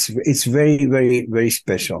 It's very, very, very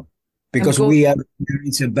special because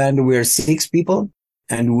it's a band. We are 6 people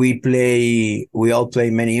and we play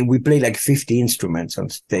like 50 instruments on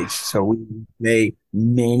stage. So we play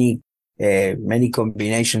many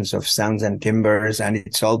combinations of sounds and timbres, and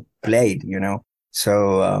it's all played,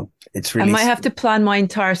 So it's really. I might have to plan my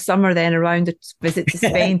entire summer then around a visit to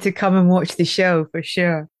Spain to come and watch the show for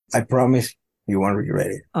sure. I promise you won't regret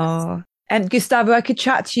it. Oh, and Gustavo, I could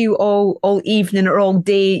chat to you all evening or all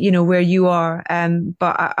day, where you are.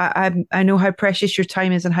 But I know how precious your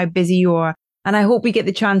time is and how busy you are, and I hope we get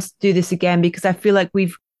the chance to do this again because I feel like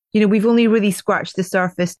we've only really scratched the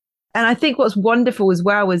surface. And I think what's wonderful as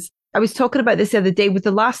well is I was talking about this the other day with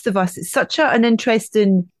The Last of Us. It's such an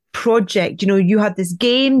interesting project. You had this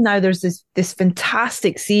game, now there's this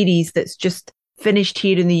fantastic series that's just finished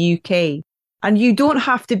here in the UK, and you don't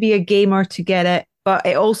have to be a gamer to get it, but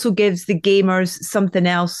it also gives the gamers something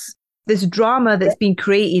else. This drama that's been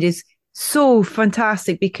created is so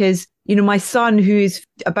fantastic because my son, who is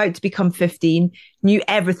about to become 15, knew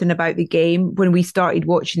everything about the game when we started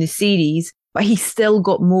watching the series, but he still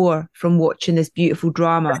got more from watching this beautiful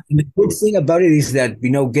drama. And the good thing about it is that,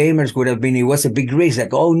 gamers would have been, it was a big risk.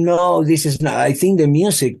 Like, oh no, this is not, I think the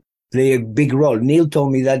music play a big role. Neil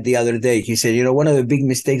told me that the other day. He said, one of the big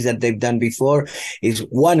mistakes that they've done before is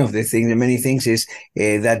one of the things, the many things is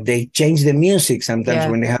that they change the music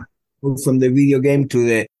sometimes when they have moved from the video game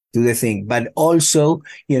to the thing. But also,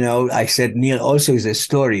 I said, Neil, also is a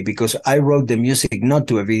story because I wrote the music not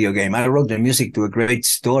to a video game. I wrote the music to a great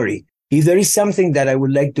story. If there is something that I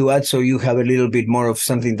would like to add, so you have a little bit more of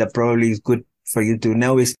something that probably is good for you to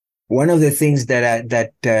know, is one of the things that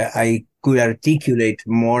I could articulate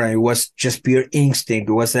more, and it was just pure instinct,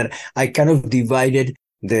 was that I kind of divided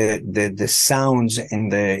the sounds in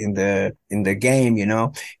the game,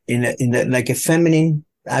 in the like a feminine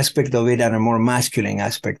aspect of it and a more masculine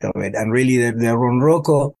aspect of it, and really the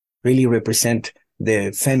ronroco really represent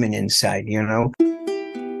the feminine side,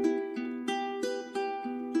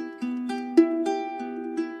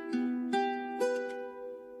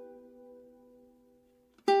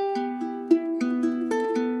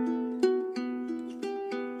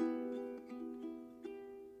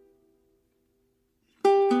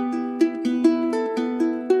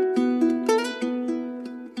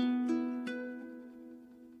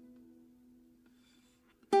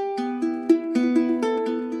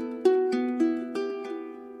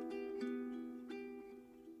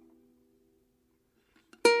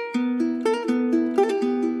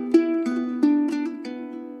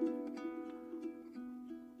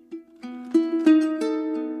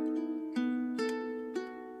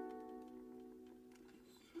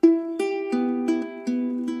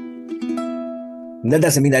 That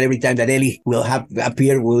doesn't mean that every time that Ellie will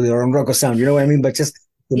appear with her own rock sound, you know what I mean? But just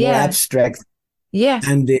the more abstract. Yeah.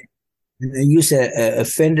 And I use a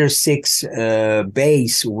Fender 6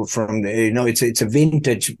 bass from it's a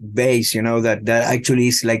vintage bass, that actually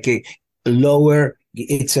is like a lower.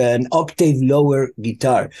 It's an octave lower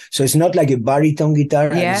guitar, so it's not like a baritone guitar,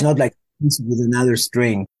 and it's not like with another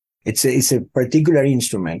string. It's a particular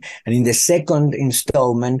instrument. And in the second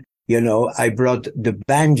installment, I brought the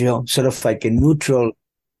banjo, sort of like a neutral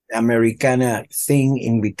Americana thing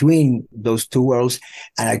in between those two worlds,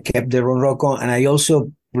 and I kept the ronroco, and I also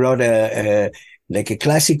brought a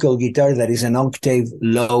classical guitar that is an octave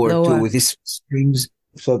lower too, with these strings.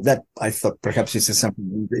 So that I thought perhaps this is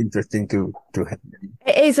something interesting to have.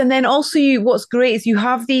 It is, and then also what's great is you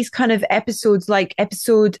have these kind of episodes, like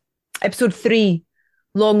episode 3,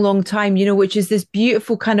 long time, which is this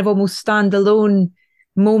beautiful kind of almost standalone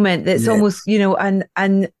moment that's almost,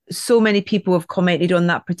 and so many people have commented on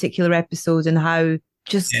that particular episode and how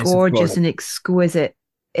just gorgeous and exquisite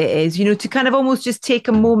it is, to kind of almost just take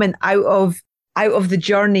a moment out of the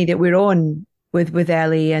journey that we're on with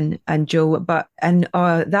Ellie and Joe. But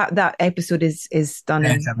that episode is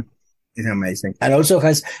stunning. It's amazing. And also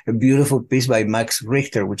has a beautiful piece by Max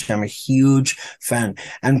Richter, which I'm a huge fan.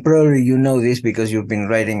 And probably this because you've been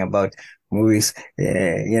writing about movies,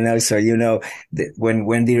 so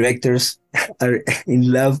when directors are in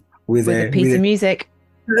love with a piece of music.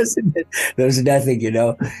 There's nothing,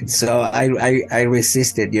 So I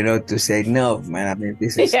resisted, to say no, man. I mean,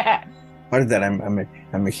 this is part that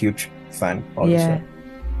I'm a huge fan also. Yeah.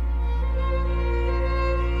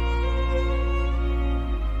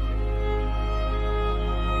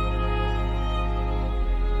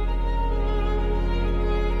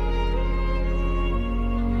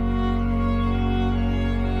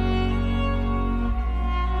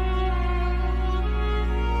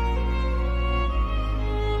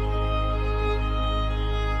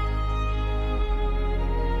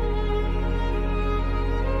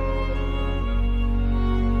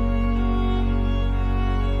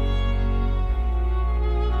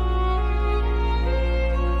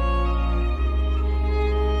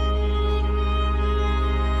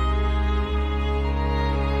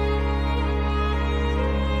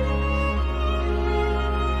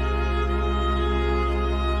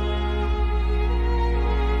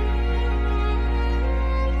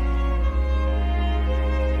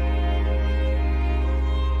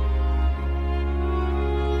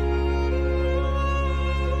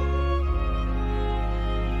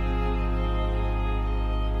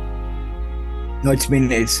 No,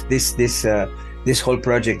 this whole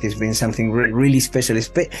project has been something really special.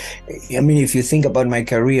 I mean, if you think about my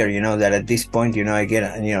career, that at this point, I get,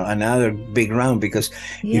 another big round because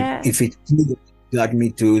if it got me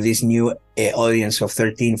to this new audience of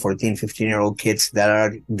 13, 14, 15-year-old kids that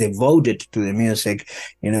are devoted to the music,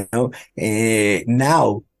 now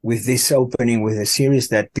with this opening with a series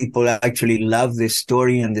that people actually love the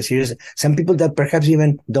story and the series, some people that perhaps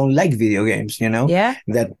even don't like video games,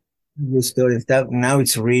 that the story of that now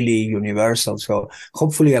it's really universal. So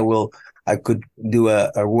hopefully I could do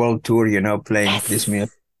a world tour, playing this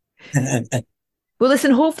music. Well,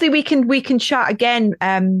 listen, hopefully we can chat again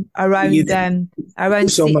around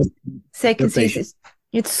second season.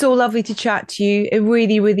 It's so lovely to chat to you. It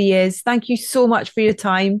really, really is. Thank you so much for your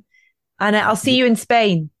time, and I'll see you in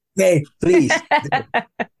Spain. Hey, please.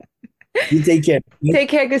 You take care. Take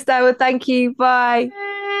care, Gustavo. Thank you. Bye.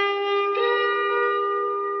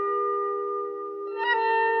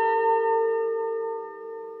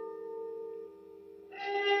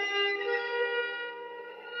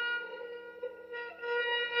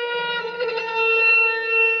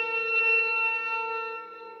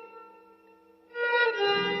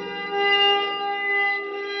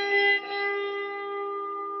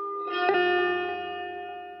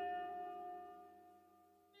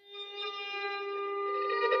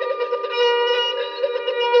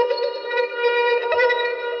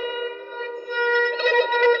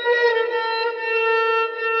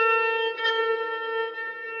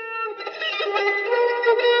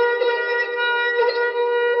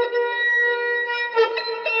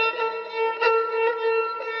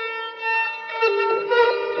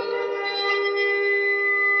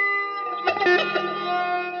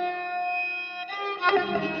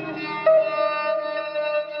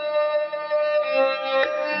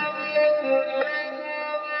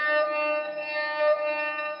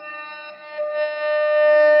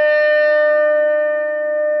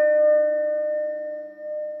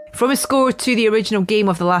 From a score to the original game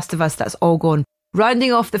of The Last of Us, that's all gone.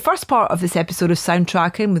 Rounding off the first part of this episode of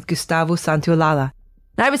Soundtracking with Gustavo Santaolalla.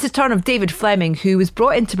 Now it's the turn of David Fleming, who was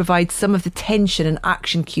brought in to provide some of the tension and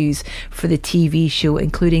action cues for the TV show,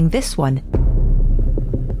 including this one.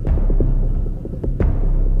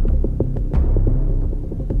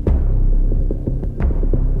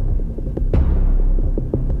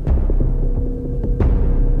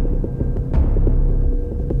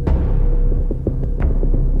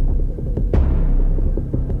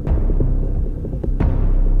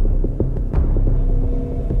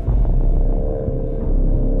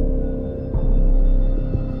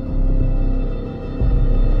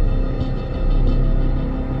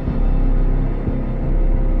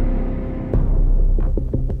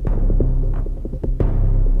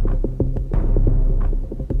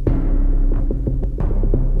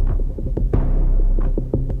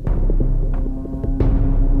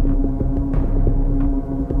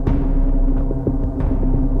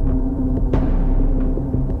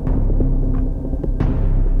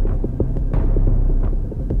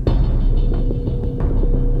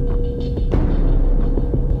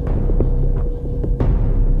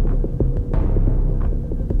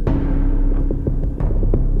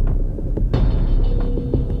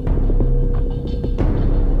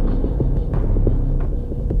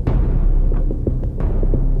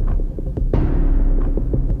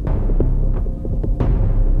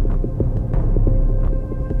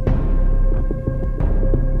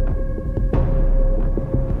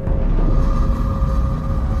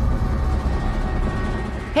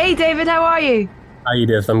 David. How are you? Hi,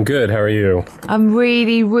 Edith. I'm good. How are you? I'm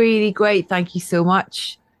really, really great. Thank you so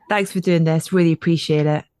much. Thanks for doing this. Really appreciate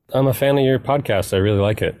it. I'm a fan of your podcast. I really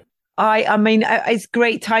like it. I mean, it's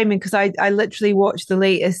great timing because I literally watched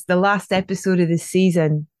the last episode of this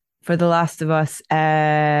season for The Last of Us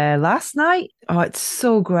last night. Oh, it's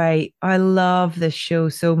so great. I love this show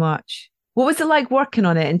so much. What was it like working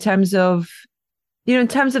on it in terms of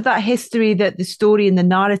that history that the story and the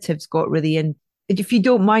narrative's got really in? If you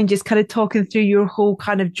don't mind just kind of talking through your whole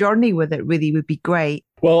kind of journey with it, really would be great.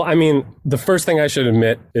 Well, I mean, the first thing I should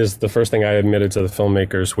admit is the first thing I admitted to the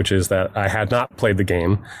filmmakers, which is that I had not played the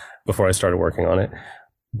game before I started working on it.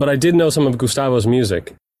 But I did know some of Gustavo's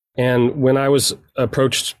music. And when I was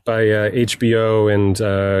approached by HBO and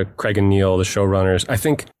Craig and Neil, the showrunners, I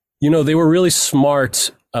think, they were really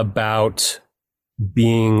smart about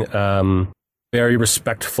being very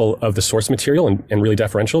respectful of the source material and really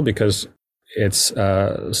deferential, because it's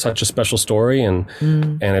such a special story and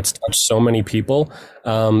it's touched so many people.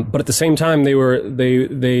 But at the same time,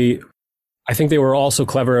 I think they were also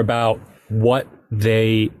clever about what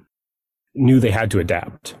they knew they had to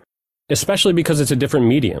adapt, especially because it's a different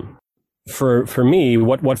medium. For me,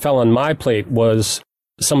 what fell on my plate was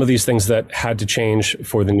some of these things that had to change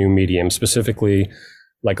for the new medium, specifically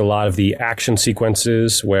like a lot of the action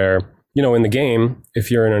sequences where, in the game,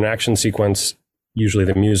 if you're in an action sequence, usually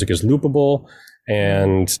the music is loopable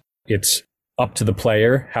and it's up to the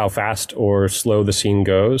player how fast or slow the scene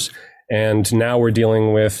goes. And now we're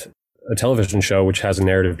dealing with a television show which has a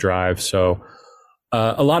narrative drive. So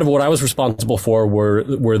a lot of what I was responsible for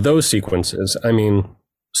were those sequences. I mean,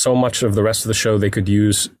 so much of the rest of the show, they could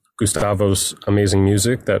use Gustavo's amazing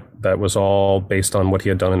music that was all based on what he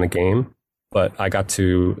had done in the game. But I got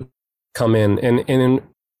to come in and in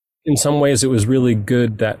some ways it was really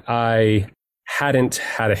good that I hadn't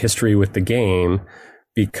had a history with the game,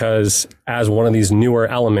 because as one of these newer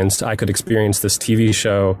elements, I could experience this TV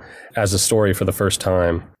show as a story for the first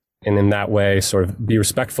time. And in that way, sort of be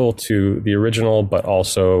respectful to the original, but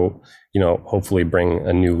also, hopefully bring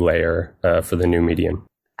a new layer for the new medium.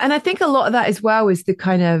 And I think a lot of that as well is the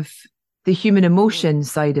kind of the human emotion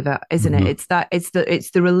side of it, isn't it?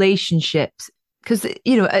 It's the relationships. Because,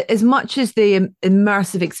 as much as the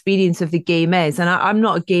immersive experience of the game is, and I'm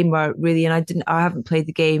not a gamer really, and I haven't played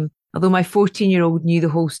the game, although my 14-year-old knew the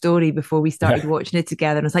whole story before we started watching it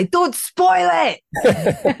together. And I was like, don't spoil it.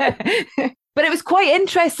 But it was quite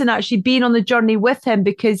interesting actually being on the journey with him,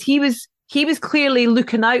 because he was clearly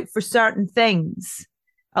looking out for certain things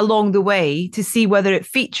along the way to see whether it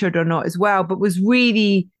featured or not as well, but was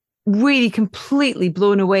really, really completely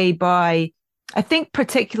blown away by, I think,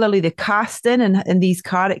 particularly the casting and these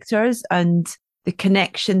characters and the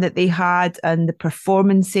connection that they had and the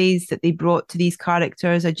performances that they brought to these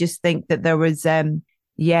characters. I just think that there was, I mean,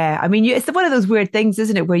 it's one of those weird things,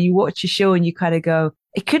 isn't it, where you watch a show and you kind of go,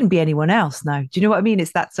 it couldn't be anyone else now. Do you know what I mean?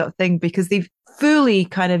 It's that sort of thing, because they've fully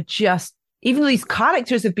kind of just, even though these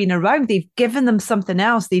characters have been around, they've given them something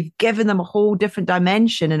else. They've given them a whole different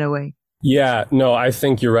dimension in a way. Yeah, no, I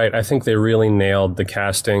think you're right. I think they really nailed the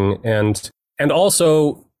casting. And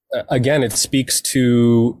also, again, it speaks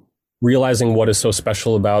to realizing what is so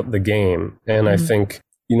special about the game. And I think,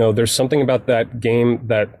 there's something about that game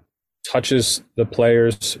that touches the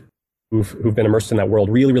players who've been immersed in that world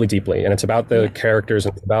really, really deeply. And it's about the characters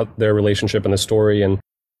and it's about their relationship and the story. And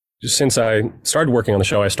since I started working on the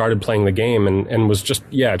show, I started playing the game and was just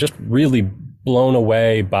really blown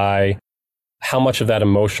away by how much of that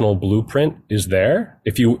emotional blueprint is there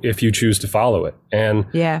if you choose to follow it. And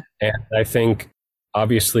I think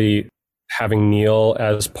obviously having Neil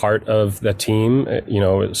as part of the team,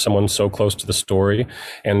 someone so close to the story,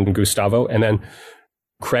 and Gustavo, and then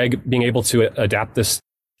Craig being able to adapt this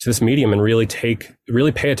to this medium and really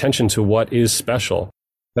pay attention to what is special.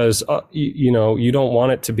 Because, you don't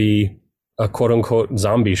want it to be a quote unquote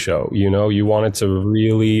zombie show. You want it to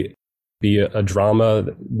really be a drama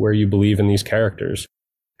where you believe in these characters.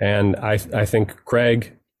 And I think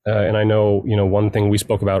Craig, and I know, one thing we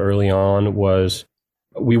spoke about early on was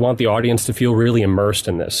we want the audience to feel really immersed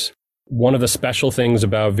in this. One of the special things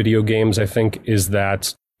about video games, I think, is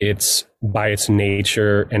that it's by its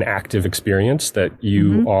nature an active experience, that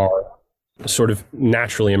you are sort of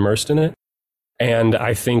naturally immersed in it. And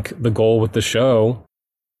I think the goal with the show,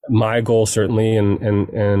 my goal certainly, and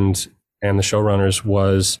the showrunners,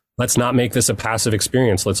 was let's not make this a passive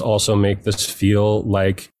experience. Let's also make this feel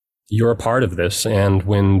like you're a part of this. And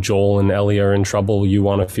when Joel and Ellie are in trouble, you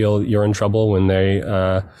want to feel you're in trouble. When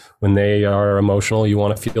they are emotional, you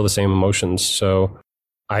want to feel the same emotions. So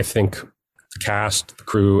I think the cast, the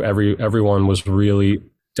crew, everyone was really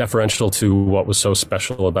deferential to what was so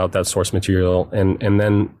special about that source material, and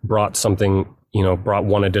then brought something, brought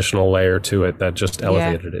one additional layer to it that just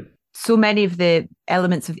elevated it. So many of the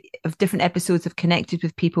elements of different episodes have connected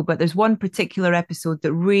with people, but there's one particular episode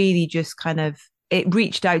that really just it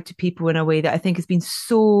reached out to people in a way that I think has been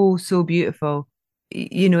so, so beautiful.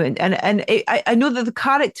 I know that the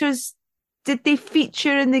characters, did they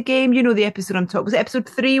feature in the game? The episode I'm talking, was it episode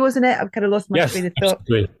 3, wasn't it? I've kind of lost my train of thought.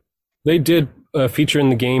 They did feature in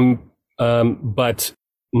the game, but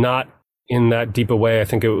not in that deep a way. I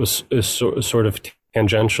think it was sort of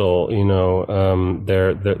tangential, the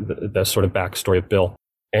sort of backstory of Bill.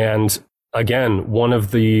 And again, one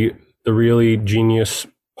of the really genius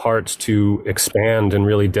parts to expand and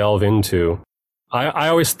really delve into. I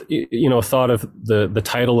always, thought of the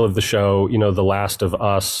title of the show, The Last of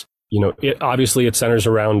Us. Obviously it centers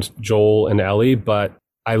around Joel and Ellie, but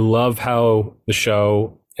I love how the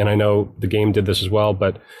show, and I know the game did this as well,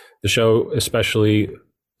 but the show especially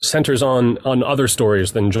centers on other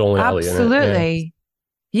stories than Joel and Ellie. Absolutely.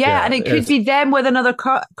 Yeah, and it could be them with another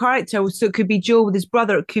character. So it could be Joel with his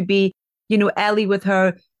brother. It could be, Ellie with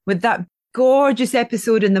that gorgeous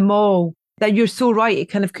episode in the mall. That you're so right. It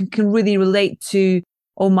kind of can really relate to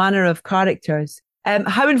all manner of characters.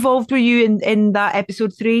 How involved were you in that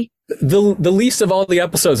episode 3? The least of all the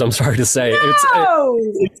episodes, I'm sorry to say. No!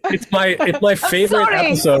 It's my favorite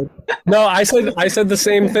episode. No, I said the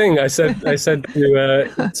same thing. I said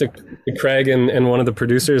to Craig and one of the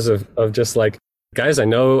producers of just like, guys, I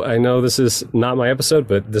know this is not my episode,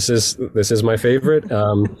 but this is my favorite.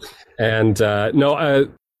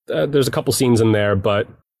 There's a couple scenes in there, but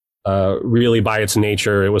really by its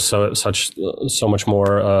nature, it was so much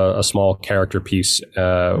more a small character piece,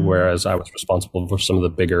 whereas I was responsible for some of the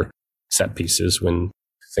bigger set pieces when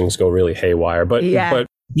things go really haywire. But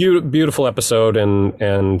beautiful episode,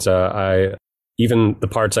 and I, even the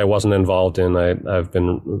parts I wasn't involved in, I've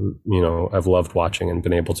loved watching and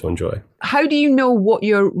been able to enjoy. How do you know what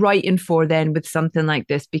you're writing for then with something like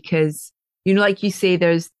this? Because, like you say,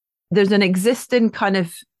 there's an existing kind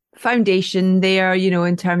of foundation there,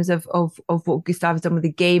 in terms of what Gustavo's done with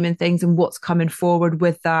the game and things and what's coming forward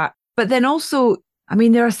with that. But then also,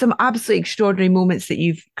 there are some absolutely extraordinary moments that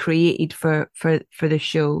you've created for the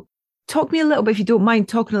show. Talk me a little bit, if you don't mind,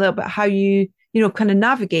 talking a little bit how you kind of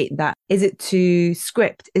navigate that. Is it to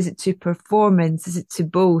script? Is it to performance? Is it to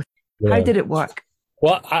both? Yeah. How did it work?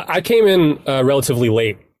 Well, I came in relatively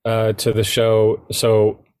late to the show,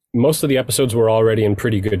 so most of the episodes were already in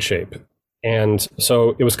pretty good shape. And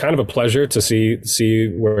so it was kind of a pleasure to see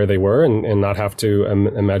where they were and not have to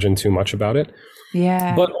imagine too much about it.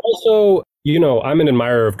 Yeah. But also, I'm an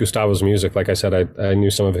admirer of Gustavo's music. Like I said, I knew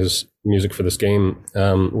some of his music for this game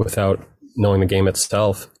without knowing the game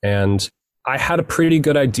itself. And I had a pretty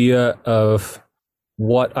good idea of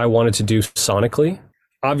what I wanted to do sonically.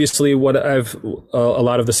 Obviously, a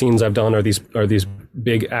lot of the scenes I've done are these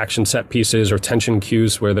big action set pieces or tension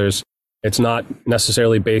cues where it's not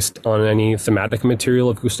necessarily based on any thematic material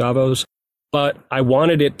of Gustavo's, but I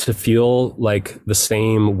wanted it to feel like the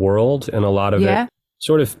same world, and a lot of it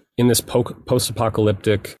sort of in this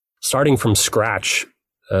post-apocalyptic, starting from scratch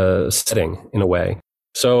setting in a way.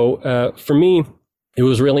 So for me, it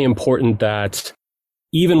was really important that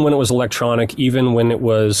even when it was electronic, even when it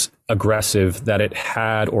was aggressive, that it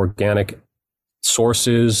had organic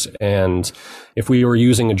sources. And if we were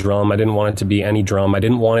using a drum, I didn't want it to be any drum. I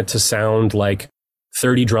didn't want it to sound like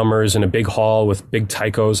 30 drummers in a big hall with big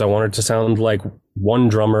taikos. I wanted it to sound like one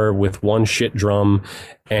drummer with one shit drum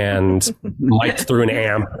and mic'd through an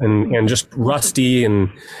amp and just rusty and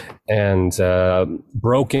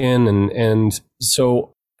broken. And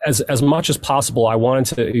so as much as possible, I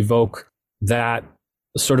wanted to evoke that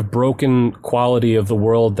sort of broken quality of the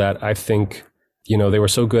world that I think, they were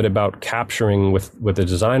so good about capturing with the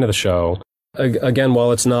design of the show. Again,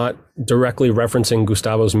 while it's not directly referencing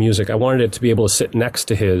Gustavo's music, I wanted it to be able to sit next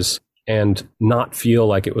to his and not feel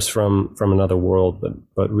like it was from another world,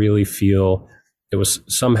 but really feel it was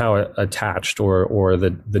somehow attached or the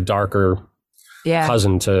darker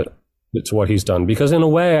cousin to what he's done. Because in a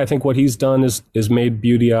way, I think what he's done is made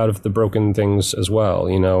beauty out of the broken things as well.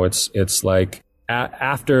 It's like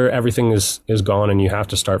after everything is gone and you have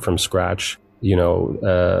to start from scratch, what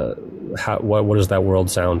does that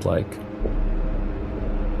world sound like?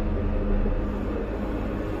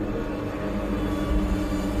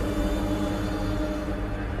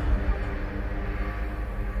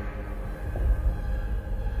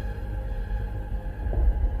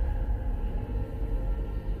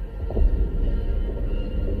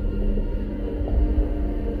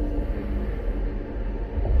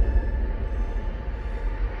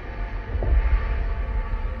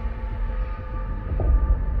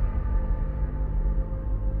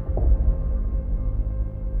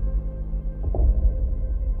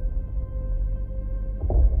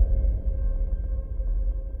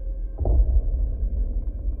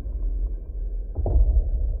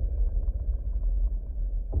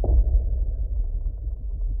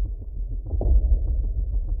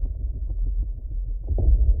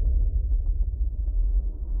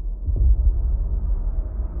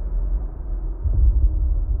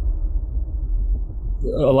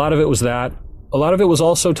 a lot of it was that. A lot of it was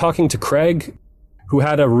also talking to Craig, who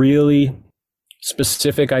had a really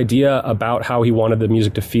specific idea about how he wanted the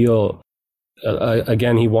music to feel.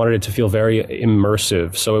 Again, he wanted it to feel very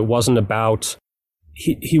immersive. So it wasn't about,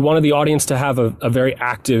 he wanted the audience to have a very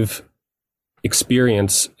active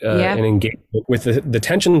experience and engagement with the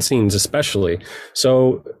tension scenes, especially.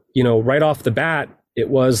 So, right off the bat, it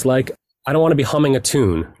was like, I don't want to be humming a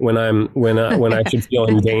tune when I should feel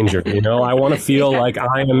endangered. I want to feel like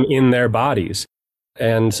I am in their bodies.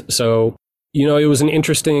 And so, it was an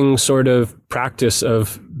interesting sort of practice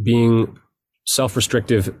of being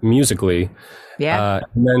self-restrictive musically. Yeah.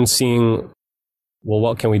 And then seeing, well,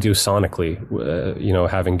 what can we do sonically,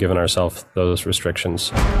 having given ourselves those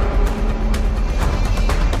restrictions.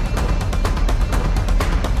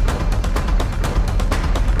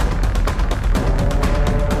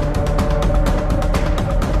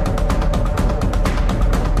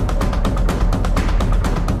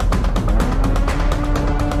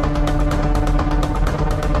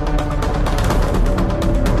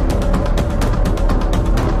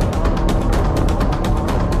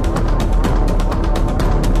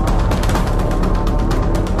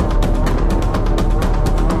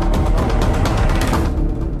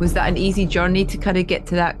 Was that an easy journey to kind of get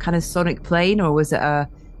to that kind of sonic plane, or was it a,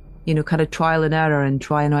 kind of trial and error and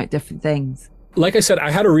trying out different things? Like I said, I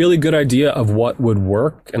had a really good idea of what would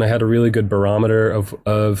work, and I had a really good barometer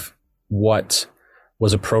of what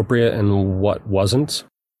was appropriate and what wasn't.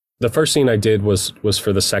 The first scene I did was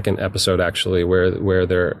for the second episode, actually, where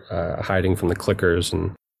they're hiding from the clickers,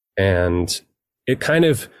 and it kind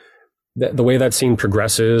of, the way that scene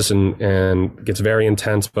progresses and gets very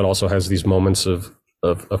intense, but also has these moments of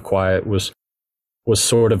quiet was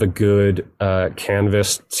sort of a good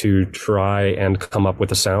canvas to try and come up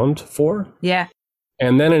with a sound for. Yeah.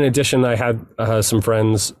 And then in addition, I had some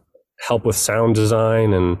friends help with sound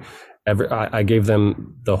design, and I gave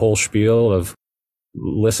them the whole spiel of,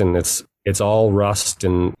 listen, it's all rust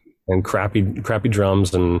and crappy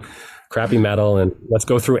drums and crappy metal, and let's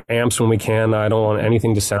go through amps when we can. I don't want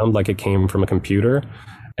anything to sound like it came from a computer.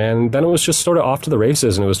 And then it was just sort of off to the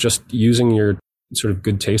races, and it was just using your sort of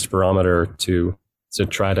good taste barometer to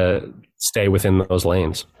try to stay within those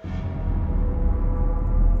lanes.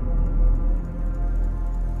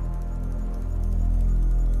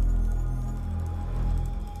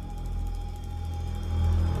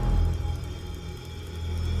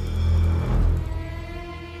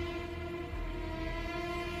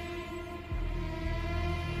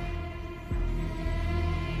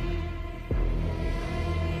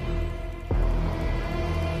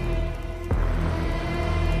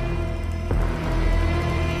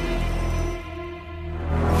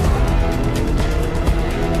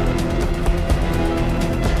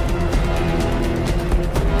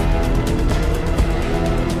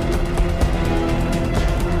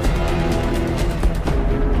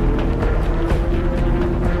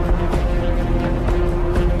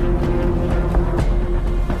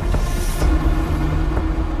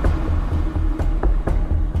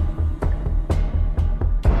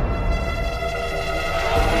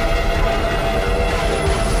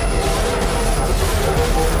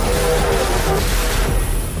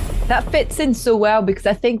 That fits in so well, because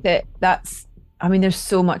I think there's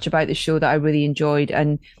so much about the show that I really enjoyed.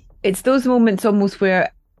 And it's those moments almost where,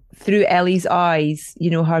 through Ellie's eyes,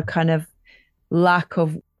 her kind of lack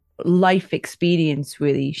of life experience,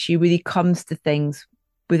 really, she really comes to things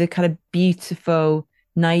with a kind of beautiful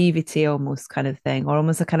naivety almost kind of thing, or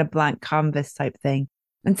almost a kind of blank canvas type thing.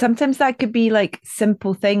 And sometimes that could be like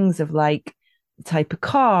simple things of like the type of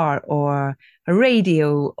car or a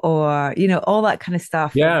radio or, all that kind of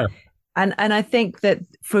stuff. Yeah. And I think that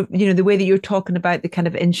for, the way that you're talking about the kind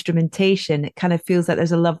of instrumentation, it kind of feels like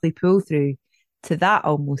there's a lovely pull through to that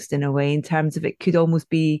almost in a way, in terms of it could almost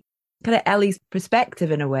be kind of Ellie's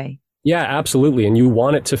perspective in a way. Yeah, absolutely. And you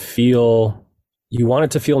want it to feel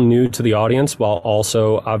new to the audience, while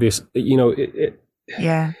also obvious,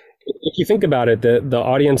 yeah. If you think about it, the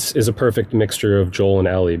audience is a perfect mixture of Joel and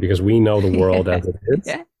Ellie, because we know the world as it is.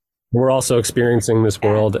 Yeah. We're also experiencing this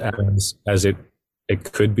world as it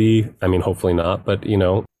could be. I mean, hopefully not, but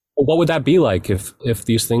what would that be like if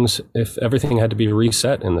everything had to be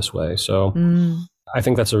reset in this way? So I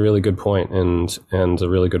think that's a really good point and a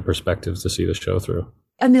really good perspective to see the show through.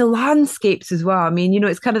 And the landscapes as well. I mean,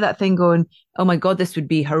 it's kind of that thing going, oh my God, this would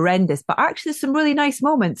be horrendous. But actually, there's some really nice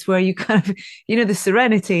moments where you kind of, the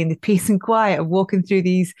serenity and the peace and quiet of walking through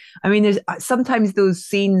these. I mean, there's sometimes those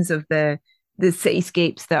scenes of the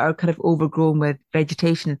cityscapes that are kind of overgrown with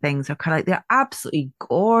vegetation and things are kind of like, they're absolutely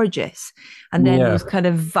gorgeous. And then those kind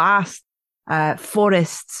of vast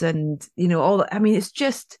forests and, all that. I mean, it's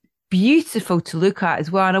just beautiful to look at as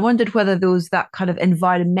well. And I wondered whether that kind of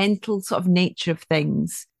environmental sort of nature of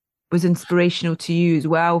things was inspirational to you as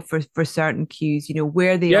well for certain cues,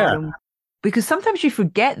 where they are. Because sometimes you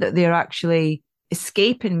forget that they're actually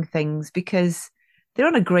escaping things because they're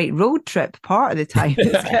on a great road trip part of the time.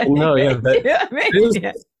 No, yeah.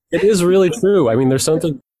 It is really true. I mean, there's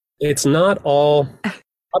something, it's not all,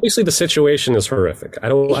 obviously the situation is horrific.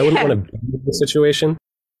 I wouldn't want to be in the situation,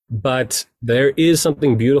 but there is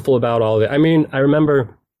something beautiful about all of it. I mean, I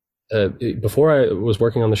remember before I was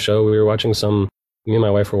working on the show, me and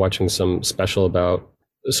my wife were watching some special about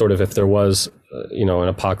sort of if there was, an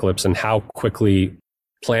apocalypse and how quickly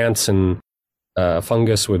plants and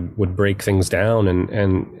fungus would break things down, and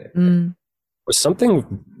there was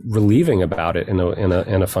something relieving about it in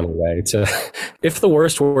a funny way. If the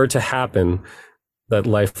worst were to happen, that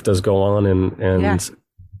life does go on and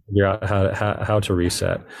figure out how to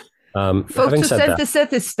reset.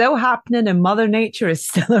 Photosynthesis is still happening and Mother Nature is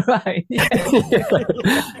still around.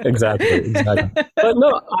 Exactly. But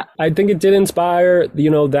no, I think it did inspire,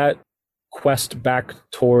 that quest back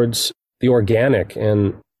towards the organic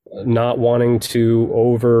and not wanting to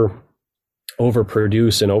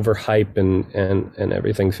overproduce and overhype and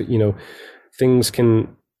everything. Things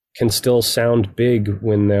can still sound big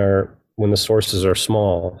when the sources are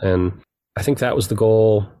small, and I think that was the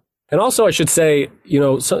goal. And also, I should say,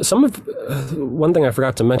 one thing I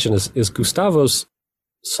forgot to mention is Gustavo's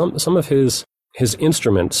some of his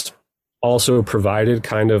instruments also provided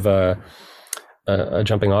kind of a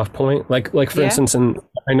jumping off point. Like for instance,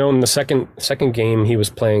 I know in the second game he was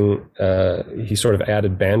playing, he sort of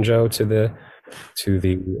added banjo to the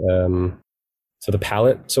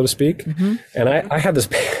palette, so to speak. Mm-hmm. And I had this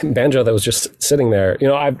banjo that was just sitting there.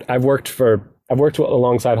 I've worked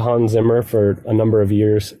alongside Hans Zimmer for a number of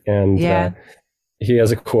years, and he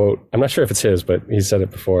has a quote. I'm not sure if it's his, but he said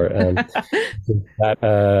it before. That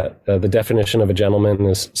the definition of a gentleman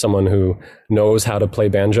is someone who knows how to play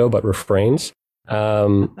banjo but refrains.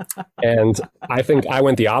 And I think I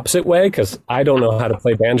went the opposite way because I don't know how to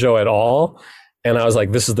play banjo at all. And I was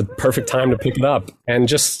like, this is the perfect time to pick it up, and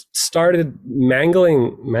just started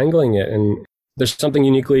mangling it. And there's something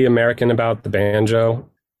uniquely American about the banjo.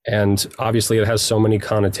 And obviously it has so many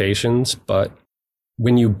connotations, but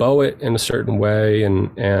when you bow it in a certain way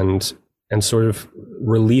and sort of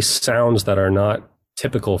release sounds that are not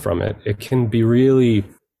typical from it, it can be really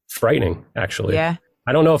frightening, actually. Yeah.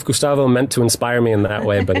 I don't know if Gustavo meant to inspire me in that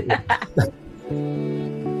way, but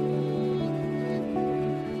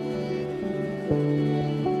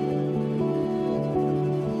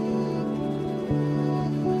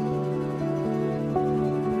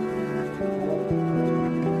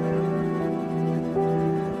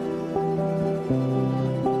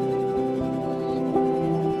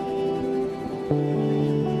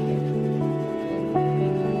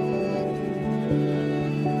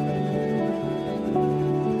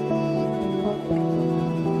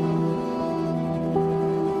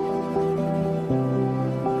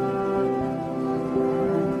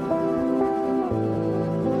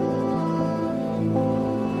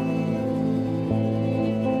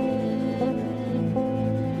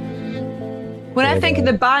When I think of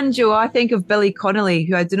the banjo, I think of Billy Connolly,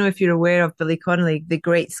 who I don't know if you're aware of Billy Connolly, the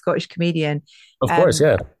great Scottish comedian. Of course,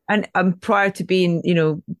 yeah. And prior to being,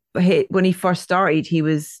 when he first started,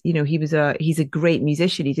 he's a great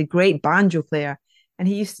musician. He's a great banjo player. And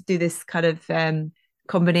he used to do this kind of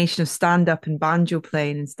combination of stand-up and banjo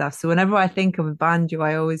playing and stuff. So whenever I think of a banjo,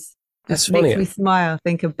 I always, makes me smile,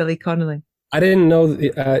 think of Billy Connolly. I didn't know,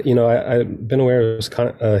 I've been aware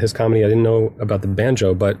of his comedy. I didn't know about the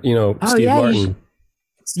banjo, but, Steve Martin.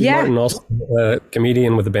 Martin also a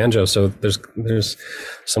comedian with the banjo, so there's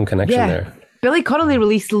some connection there. Billy Connolly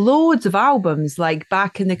released loads of albums, like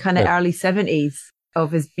back in the kind of early 70s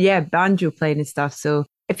of his, banjo playing and stuff. So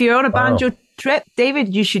if you're on a banjo trip,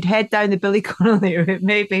 David, you should head down the Billy Connolly route,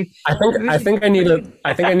 maybe. I think I need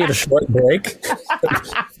a short break.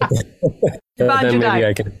 Then maybe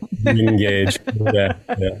I can engage. Yeah.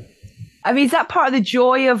 I mean, is that part of the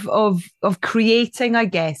joy of creating, I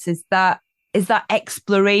guess, is that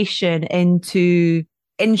exploration into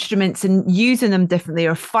instruments and using them differently,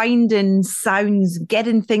 or finding sounds,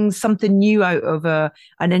 getting something new out of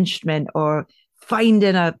an instrument, or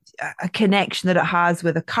finding a connection that it has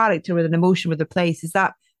with a character, with an emotion, with a place. Is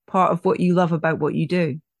that part of what you love about what you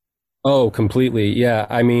do? Oh, completely. Yeah.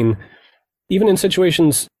 I mean, even in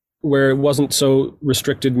situations where it wasn't so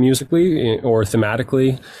restricted musically or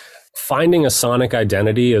thematically, finding a sonic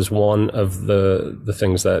identity is one of the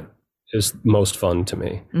things that is most fun to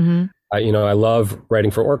me. Mm-hmm. I love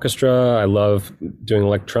writing for orchestra. I love doing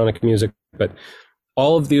electronic music, but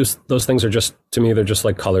all of those things are just, to me, they're just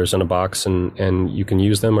like colors in a box, and you can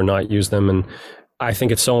use them or not use them. And I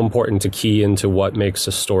think it's so important to key into what makes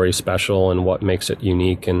a story special and what makes it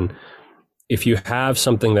unique. And if you have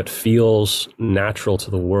something that feels natural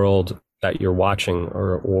to the world that you're watching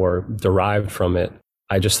or derived from it,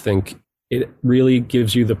 I just think it really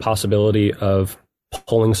gives you the possibility of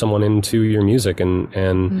pulling someone into your music and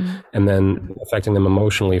then affecting them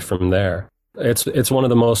emotionally from there. It's one of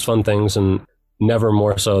the most fun things, and never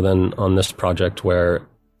more so than on this project, where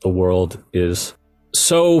the world is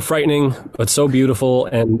so frightening but so beautiful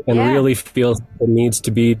and really feels it needs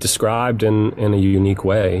to be described in a unique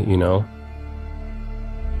way, you know.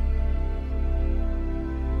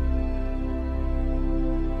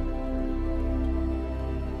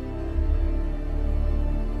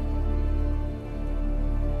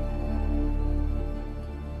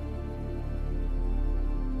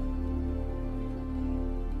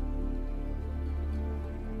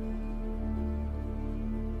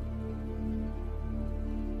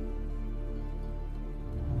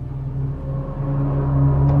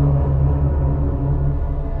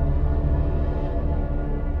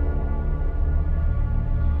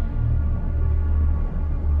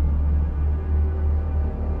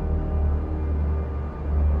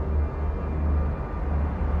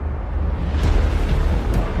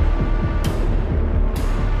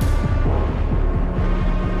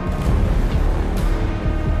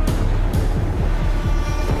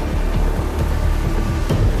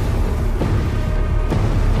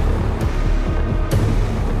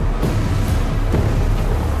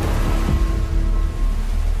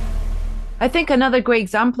 I think another great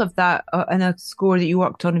example of that and a score that you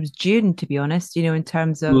worked on was Dune, to be honest, you know, in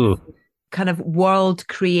terms of kind of world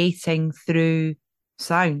creating through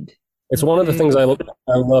sound. It's one of the things I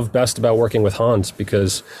love best about working with Hans,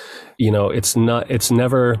 because, you know, it's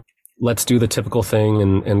never let's do the typical thing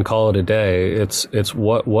and call it a day. It's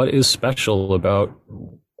what is special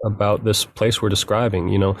about this place we're describing,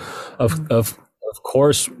 you know. Of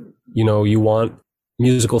course, you know, you want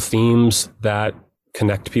musical themes that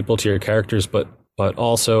connect people to your characters, but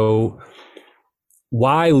also,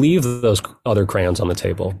 why leave those other crayons on the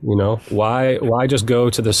table? You know, why just go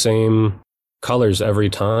to the same colors every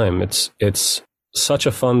time? It's such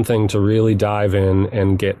a fun thing to really dive in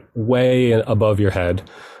and get way above your head,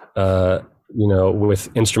 you know, with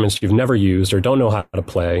instruments you've never used or don't know how to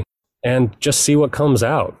play, and just see what comes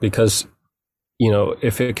out. Because, you know,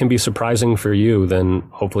 if it can be surprising for you, then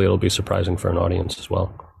hopefully it'll be surprising for an audience as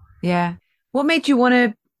well. Yeah. What made you want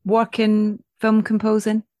to work in film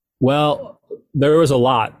composing? Well, there was a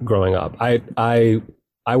lot growing up. I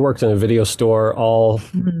worked in a video store all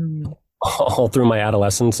through my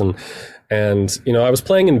adolescence, and you know, I was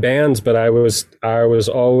playing in bands, but I was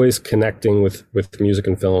always connecting with music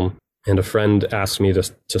and film. And a friend asked me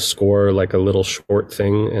to score like a little short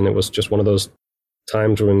thing, and it was just one of those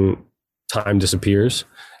times when time disappears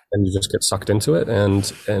and you just get sucked into it,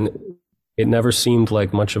 and it never seemed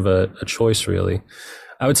like much of a choice, really.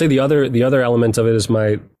 I would say the other element of it is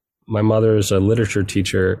my mother's a literature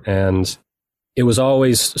teacher, and it was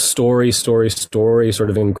always story sort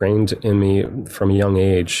of ingrained in me from a young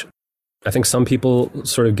age. I think some people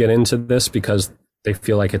sort of get into this because they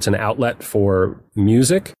feel like it's an outlet for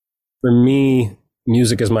music. For me,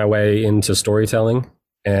 music is my way into storytelling,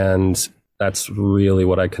 and that's really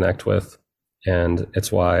what I connect with. And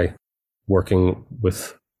it's why working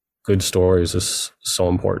with good stories is so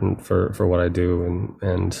important for what I do,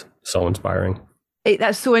 and so inspiring.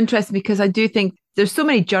 That's so interesting, because I do think there's so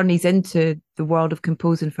many journeys into the world of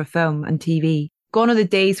composing for film and TV. Gone are the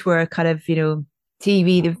days where kind of, you know,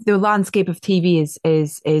 TV, the landscape of TV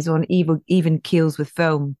is on even keels with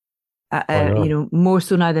film. You know, more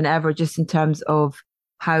so now than ever, just in terms of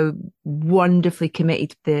how wonderfully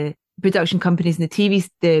committed the production companies and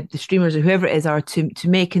the streamers or whoever it is are to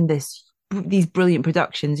making these brilliant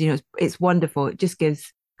productions. You know, it's wonderful. It just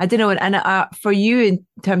gives, I don't know, and for you, in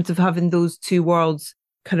terms of having those two worlds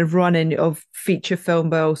kind of running, of feature film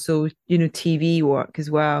but also, you know, TV work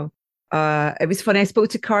as well. It was funny, I spoke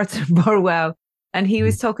to Carter Burwell, and he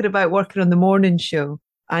was talking about working on the morning show,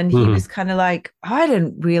 and he was kind of like, I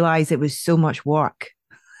didn't realize it was so much work.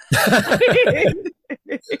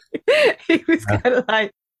 He was kind of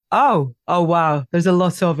like, oh wow, there's a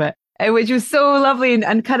lot of it. Which was so lovely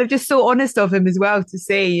and kind of just so honest of him as well to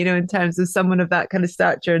say, you know, in terms of someone of that kind of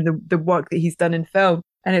stature and the work that he's done in film.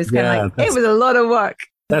 And it was kind of like, it was a lot of work.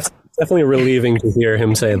 That's definitely relieving to hear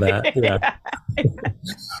him say that. Yeah.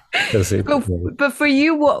 But for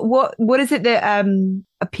you, what is it that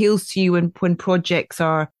appeals to you when projects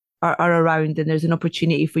are are around and there's an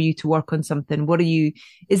opportunity for you to work on something,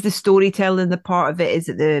 is the storytelling the part of it? Is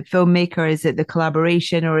it the filmmaker? Is it the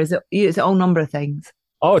collaboration? Or is it all number of things?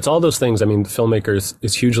 Oh, it's all those things. I mean, the filmmaker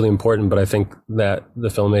is hugely important, but I think that the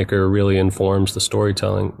filmmaker really informs the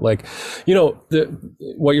storytelling. Like,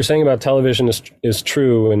 what you're saying about television is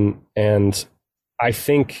true. And I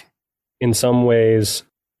think in some ways,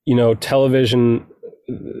 television,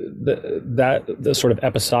 the sort of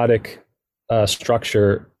episodic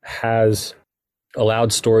structure has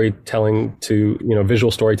allowed storytelling to,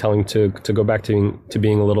 visual storytelling to go back to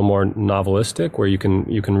being a little more novelistic, where you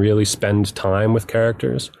can really spend time with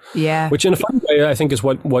characters. Yeah. Which in a fun way, I think, is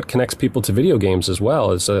what connects people to video games as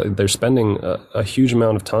well, is they're spending a huge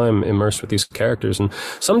amount of time immersed with these characters. And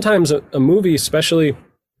sometimes a movie, especially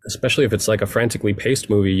if it's like a frantically paced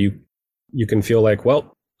movie, you can feel like,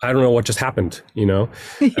 well, I don't know what just happened,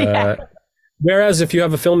 Yeah. Whereas if you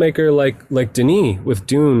have a filmmaker like Denis with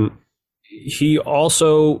Dune, he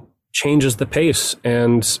also changes the pace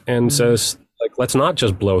and says, like, let's not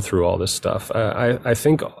just blow through all this stuff. I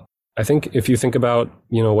think if you think about,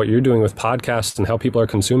 what you're doing with podcasts and how people are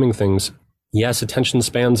consuming things, yes, attention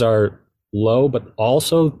spans are low, but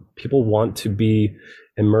also people want to be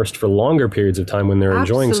immersed for longer periods of time when they're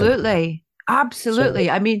enjoying something. Absolutely.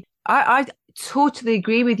 So, I mean, I totally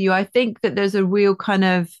agree with you. I think that there's a real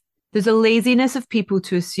there's a laziness of people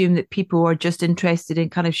to assume that people are just interested in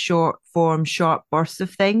kind of short form, sharp bursts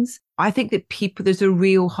of things. I think that there's a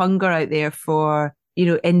real hunger out there for,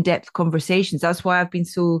 in-depth conversations. That's why I've been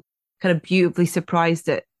so kind of beautifully surprised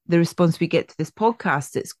at the response we get to this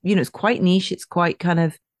podcast. It's, it's quite niche. It's quite kind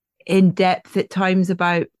of in-depth at times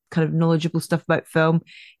about kind of knowledgeable stuff about film,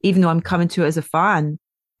 even though I'm coming to it as a fan.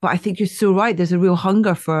 But I think you're so right. There's a real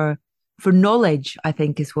hunger for knowledge, I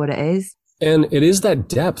think, is what it is. And it is that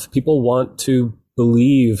depth. People want to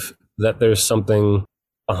believe that there's something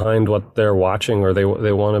behind what they're watching, or they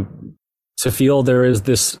want to feel there is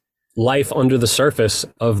this life under the surface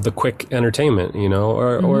of the quick entertainment,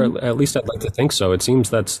 or at least I'd like to think so. It seems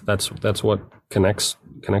that's what connects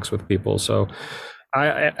with people. So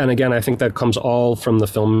and again, I think that comes all from the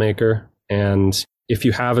filmmaker. And if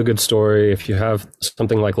you have a good story, if you have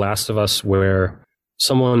something like Last of Us, where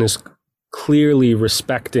someone is clearly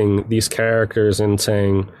respecting these characters and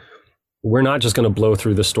saying, we're not just going to blow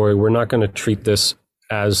through the story. We're not going to treat this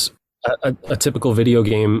as a typical video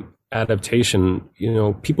game adaptation.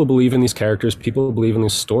 People believe in these characters, people believe in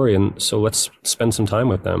this story. And so let's spend some time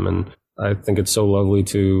with them. And I think it's so lovely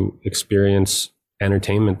to experience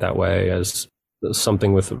entertainment that way, as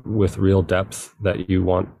something with real depth that you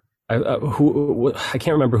want. I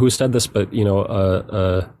can't remember who said this, but,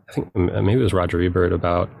 I think maybe it was Roger Ebert,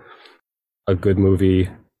 about a good movie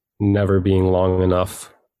never being long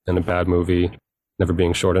enough and a bad movie never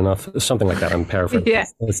being short enough. Something like that. I'm paraphrasing.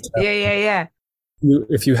 Yeah.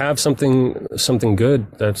 If you have something good,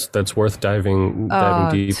 that's worth diving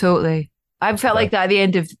deep. Totally. I felt like that at the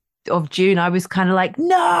end of June. I was kind of like,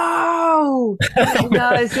 no,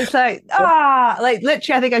 it's just like, like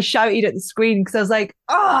literally, I think I shouted at the screen because I was like,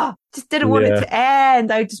 just didn't want it to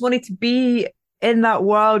end. I just wanted to be in that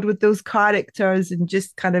world with those characters and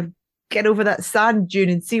just kind of get over that sand dune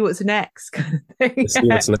and see what's next. Kind of thing. See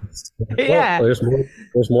what's next. Yeah. Well,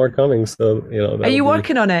 there's more coming. So, are you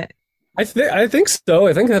working on it? I think so.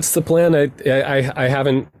 I think that's the plan. I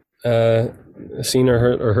haven't seen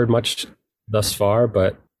or heard much thus far,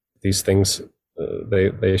 but these things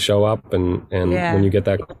they show up, and when you get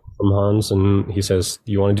that from Hans and he says,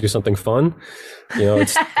 "Do you want to do something fun?"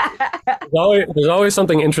 It's there's always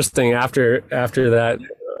something interesting after that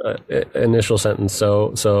initial sentence.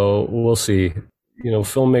 So we'll see.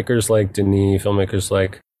 Filmmakers like Denis, filmmakers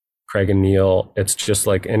like Craig and Neil. It's just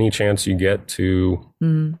like any chance you get to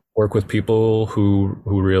work with people who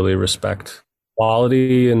really respect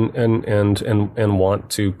quality and want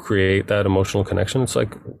to create that emotional connection. It's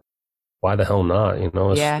like, why the hell not?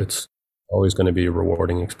 It's always going to be a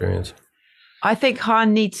rewarding experience. I think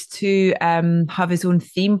Han needs to have his own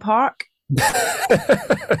theme park.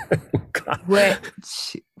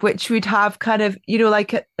 which would have kind of,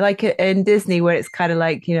 like in Disney, where it's kind of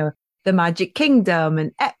like, the Magic Kingdom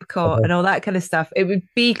and Epcot and all that kind of stuff. It would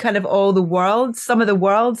be kind of all the worlds, some of the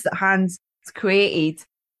worlds that Hans created.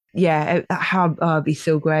 Yeah, it'd be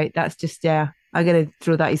so great. That's just, I'm going to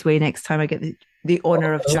throw that his way next time I get the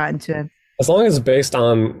honor of chatting to him. As long as it's based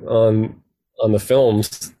on the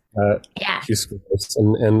films he's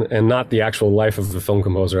and not the actual life of the film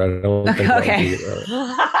composer. I don't think that would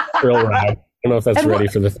be real rad. I don't know if that's ready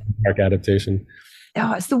for the theme park adaptation.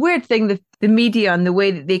 Oh, it's the weird thing, the media and the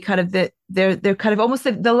way that they kind of the they're kind of almost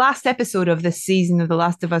the last episode of this season of The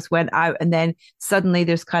Last of Us went out, and then suddenly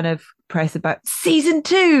there's kind of press about season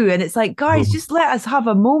 2, and it's like, guys, just let us have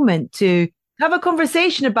a moment to have a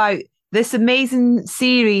conversation about this amazing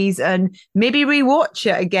series and maybe rewatch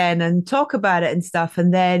it again and talk about it and stuff,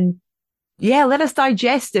 and then let us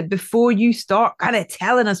digest it before you start kind of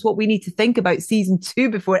telling us what we need to think about season 2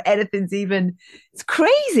 before anything's even. It's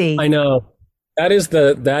crazy. I know. That is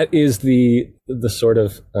the sort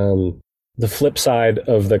of the flip side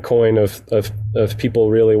of the coin of people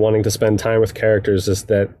really wanting to spend time with characters, is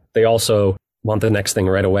that they also want the next thing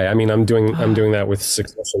right away. I mean, I'm doing that with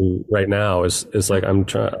Succession right now. Is like I'm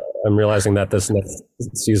realizing that this next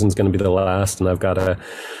season's going to be the last, and I've got to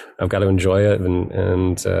enjoy it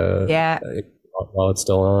and while it's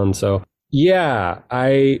still on. So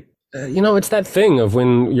it's that thing of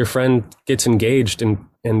when your friend gets engaged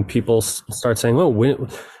and people start saying, "Oh, when's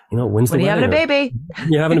the wedding? When are you having a baby?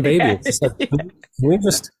 You're having a baby." It's just like, can we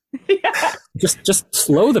just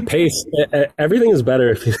slow the pace? Everything is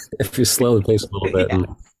better if you slow the pace a little bit and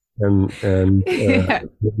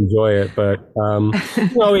enjoy it. But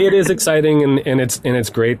it is exciting and it's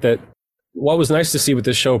great that. What was nice to see with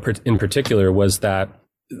this show in particular was that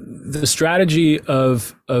the strategy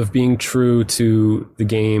of being true to the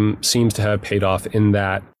game seems to have paid off, in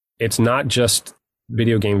that it's not just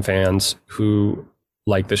video game fans who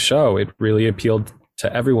like the show. It really appealed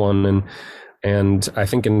to everyone, and I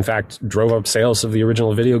think in fact drove up sales of the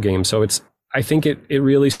original video game. So I think it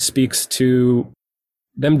really speaks to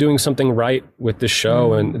them doing something right with the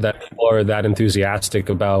show, and that people are that enthusiastic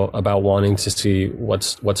about wanting to see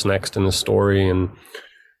what's next in the story. And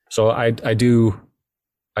so I do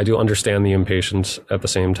understand the impatience at the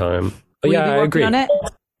same time. But I agree. On it?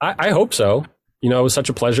 I hope so. It was such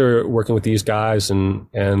a pleasure working with these guys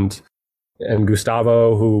and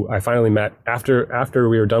Gustavo, who I finally met after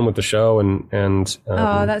we were done with the show, and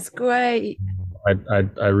that's great.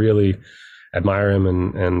 I really admire him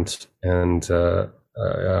and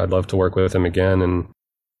I'd love to work with him again. And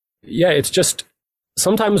it's just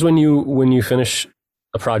sometimes when you finish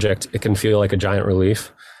a project, it can feel like a giant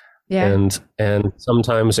relief. Yeah. And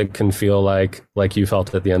sometimes it can feel like you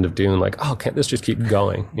felt at the end of Dune, like, oh, can't this just keep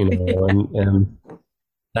going? And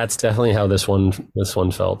that's definitely how this one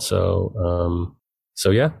felt. So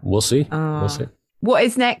we'll see. We'll see. What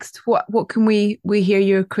is next? What can we hear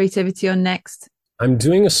your creativity on next? I'm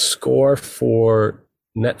doing a score for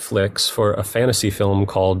Netflix for a fantasy film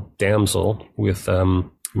called Damsel with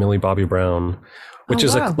Millie Bobby Brown, which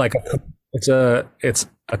is it's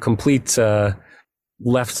a complete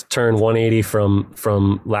left turn 180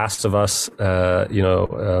 from Last of Us,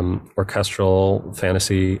 orchestral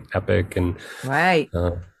fantasy epic, and right.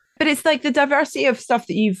 But it's like the diversity of stuff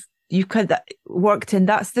that you've kind of worked in.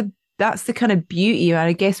 That's the kind of beauty, and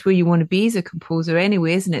I guess where you want to be as a composer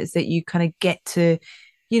anyway, isn't it? Is that you kind of get to,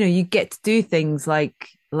 you get to do things like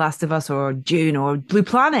Last of Us or Dune or Blue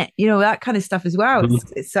Planet, that kind of stuff as well. Mm-hmm.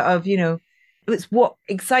 It's sort of, it's what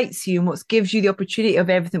excites you and what gives you the opportunity of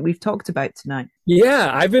everything we've talked about tonight.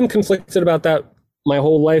 Yeah, I've been conflicted about that my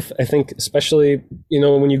whole life. I think especially,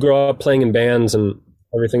 when you grow up playing in bands and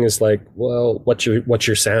everything is like, well, what's your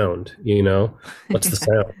sound? What's the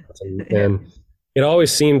sound? And it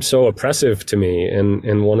always seemed so oppressive to me.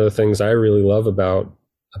 And one of the things I really love about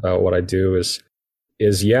what I do is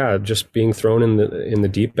just being thrown in the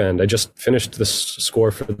deep end. I just finished this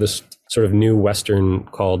score for this sort of new Western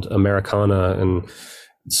called Americana, and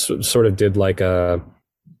sort of did like a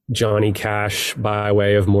Johnny Cash by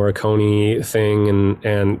way of Morricone thing,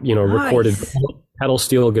 and nice. Recorded pedal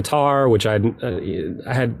steel guitar, which I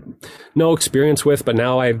had no experience with, but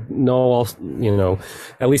now I know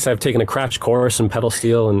at least I've taken a crash course in pedal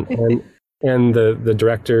steel, and the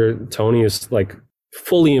director Tony is like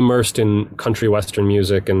fully immersed in country Western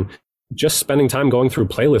music, and just spending time going through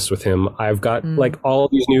playlists with him, I've got like all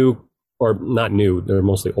these new, or not new, they're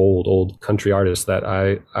mostly old country artists that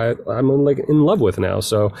I'm like in love with now.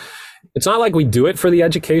 So it's not like we do it for the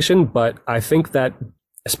education, but I think that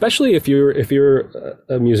especially if you're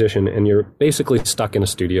a musician and you're basically stuck in a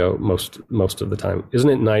studio most of the time, isn't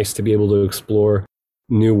it nice to be able to explore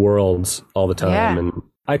new worlds all the time? Yeah. And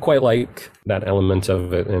I quite like that element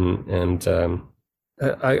of it. And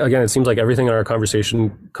again, it seems like everything in our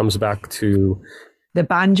conversation comes back to the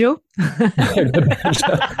banjo.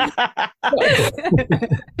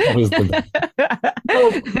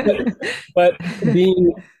 But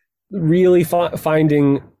being really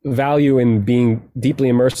finding value in being deeply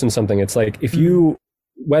immersed in something. It's like if you,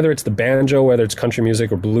 whether it's the banjo, whether it's country music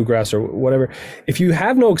or bluegrass or whatever, if you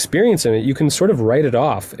have no experience in it, you can sort of write it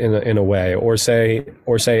off in a way, or say,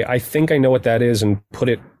 I think I know what that is, and put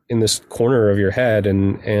it in this corner of your head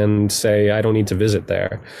and say, I don't need to visit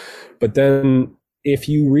there. But then if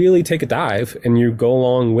you really take a dive and you go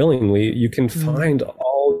along willingly, you can find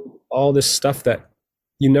all this stuff that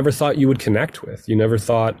you never thought you would connect with. You never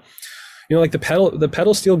thought, like the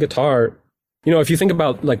pedal steel guitar, if you think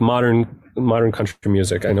about like modern country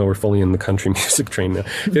music, I know we're fully in the country music train now.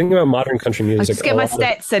 If you think about modern country music, I'll just get my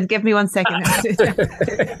Stetson. Give me 1 second.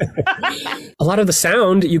 A lot of the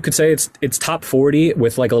sound, you could say it's top 40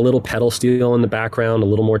 with like a little pedal steel in the background, a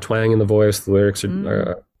little more twang in the voice. The lyrics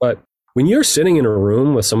are, but when you're sitting in a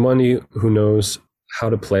room with somebody who knows how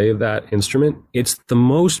to play that instrument, it's the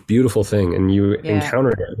most beautiful thing, and you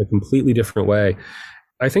encounter it in a completely different way.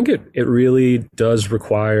 I think it really does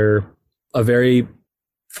require a very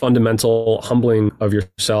fundamental humbling of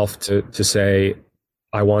yourself to say,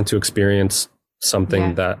 I want to experience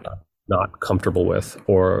something that I'm not comfortable with,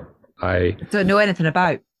 or I don't know anything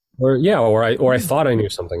about, or I thought I knew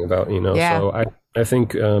something about, So I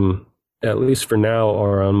think at least for now,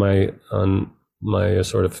 or on my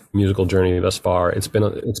sort of musical journey thus far, it's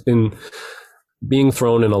been being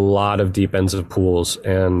thrown in a lot of deep ends of pools,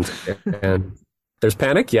 and there's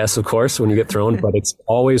panic, yes, of course, when you get thrown, but it's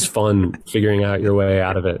always fun figuring out your way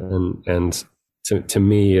out of it. And to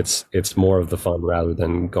me, it's more of the fun rather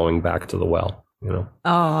than going back to the well,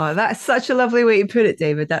 Oh, that's such a lovely way to put it,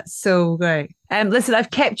 David. That's so great. Listen,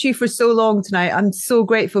 I've kept you for so long tonight. I'm so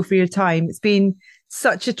grateful for your time. It's been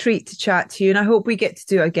such a treat to chat to you, and I hope we get to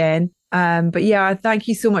do it again. But yeah, thank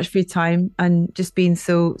you so much for your time and just being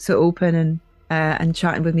so open and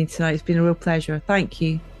chatting with me tonight. It's been a real pleasure. Thank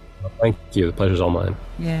you. Thank you. The pleasure's all mine.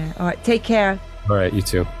 Yeah. All right. Take care. All right. You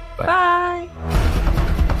too. Bye. Bye.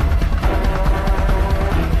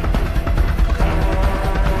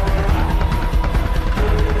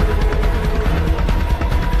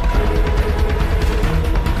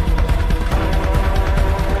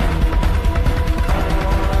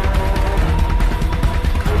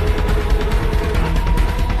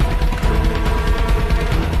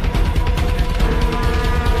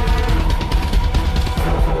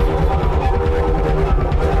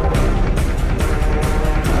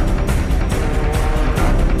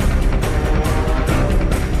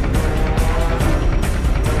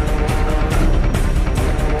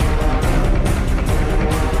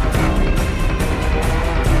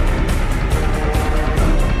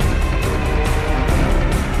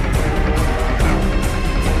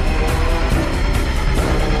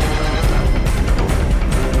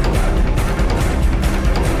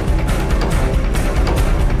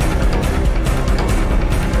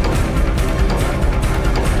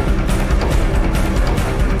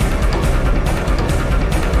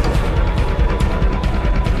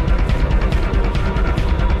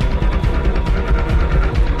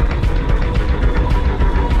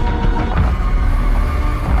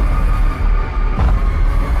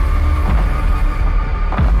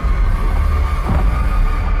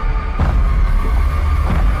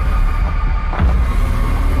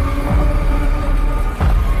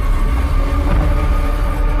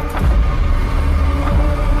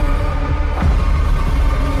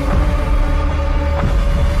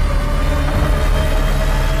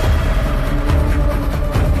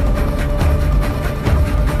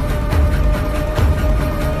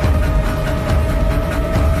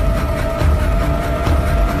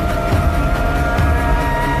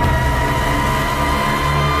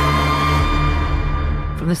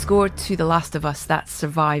 The score to The Last of Us, that's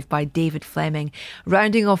Survive by David Fleming,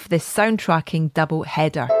 rounding off this soundtracking double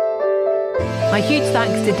header. My huge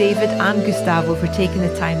thanks to David and Gustavo for taking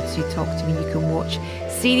the time to talk to me. You can watch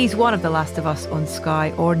Series 1 of The Last of Us on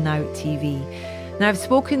Sky or Now TV. Now, I've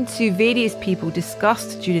spoken to various people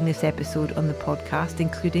discussed during this episode on the podcast,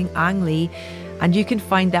 including Ang Lee, and you can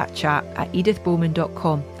find that chat at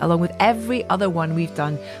edithbowman.com, along with every other one we've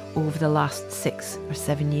done over the last 6 or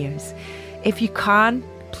 7 years. If you can,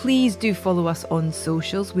 please do follow us on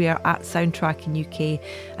socials. We are at Soundtracking UK,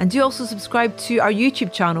 and do also subscribe to our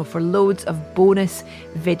YouTube channel for loads of bonus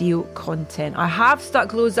video content. I have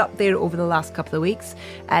stuck loads up there over the last couple of weeks.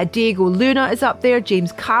 Diego Luna is up there,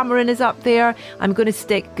 James Cameron is up there. I'm going to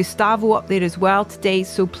stick Gustavo up there as well today,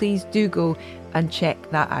 so please do go and check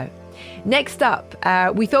that out. Next up,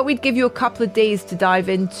 we thought we'd give you a couple of days to dive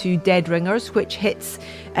into Dead Ringers, which hits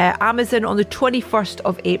Amazon on the 21st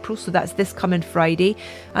of April, so that's this coming Friday.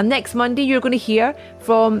 And next Monday, you're going to hear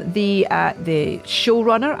from the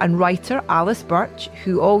showrunner and writer Alice Birch,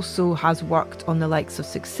 who also has worked on the likes of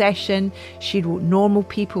Succession. She wrote Normal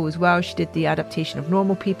People as well. She did the adaptation of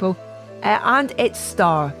Normal People. And its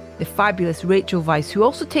star, the fabulous Rachel Weisz, who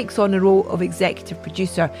also takes on the role of executive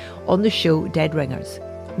producer on the show Dead Ringers.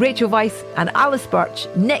 Rachel Weisz and Alice Birch,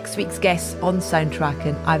 next week's guests on Soundtrack,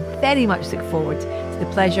 and I very much look forward to the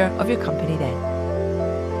pleasure of your company then.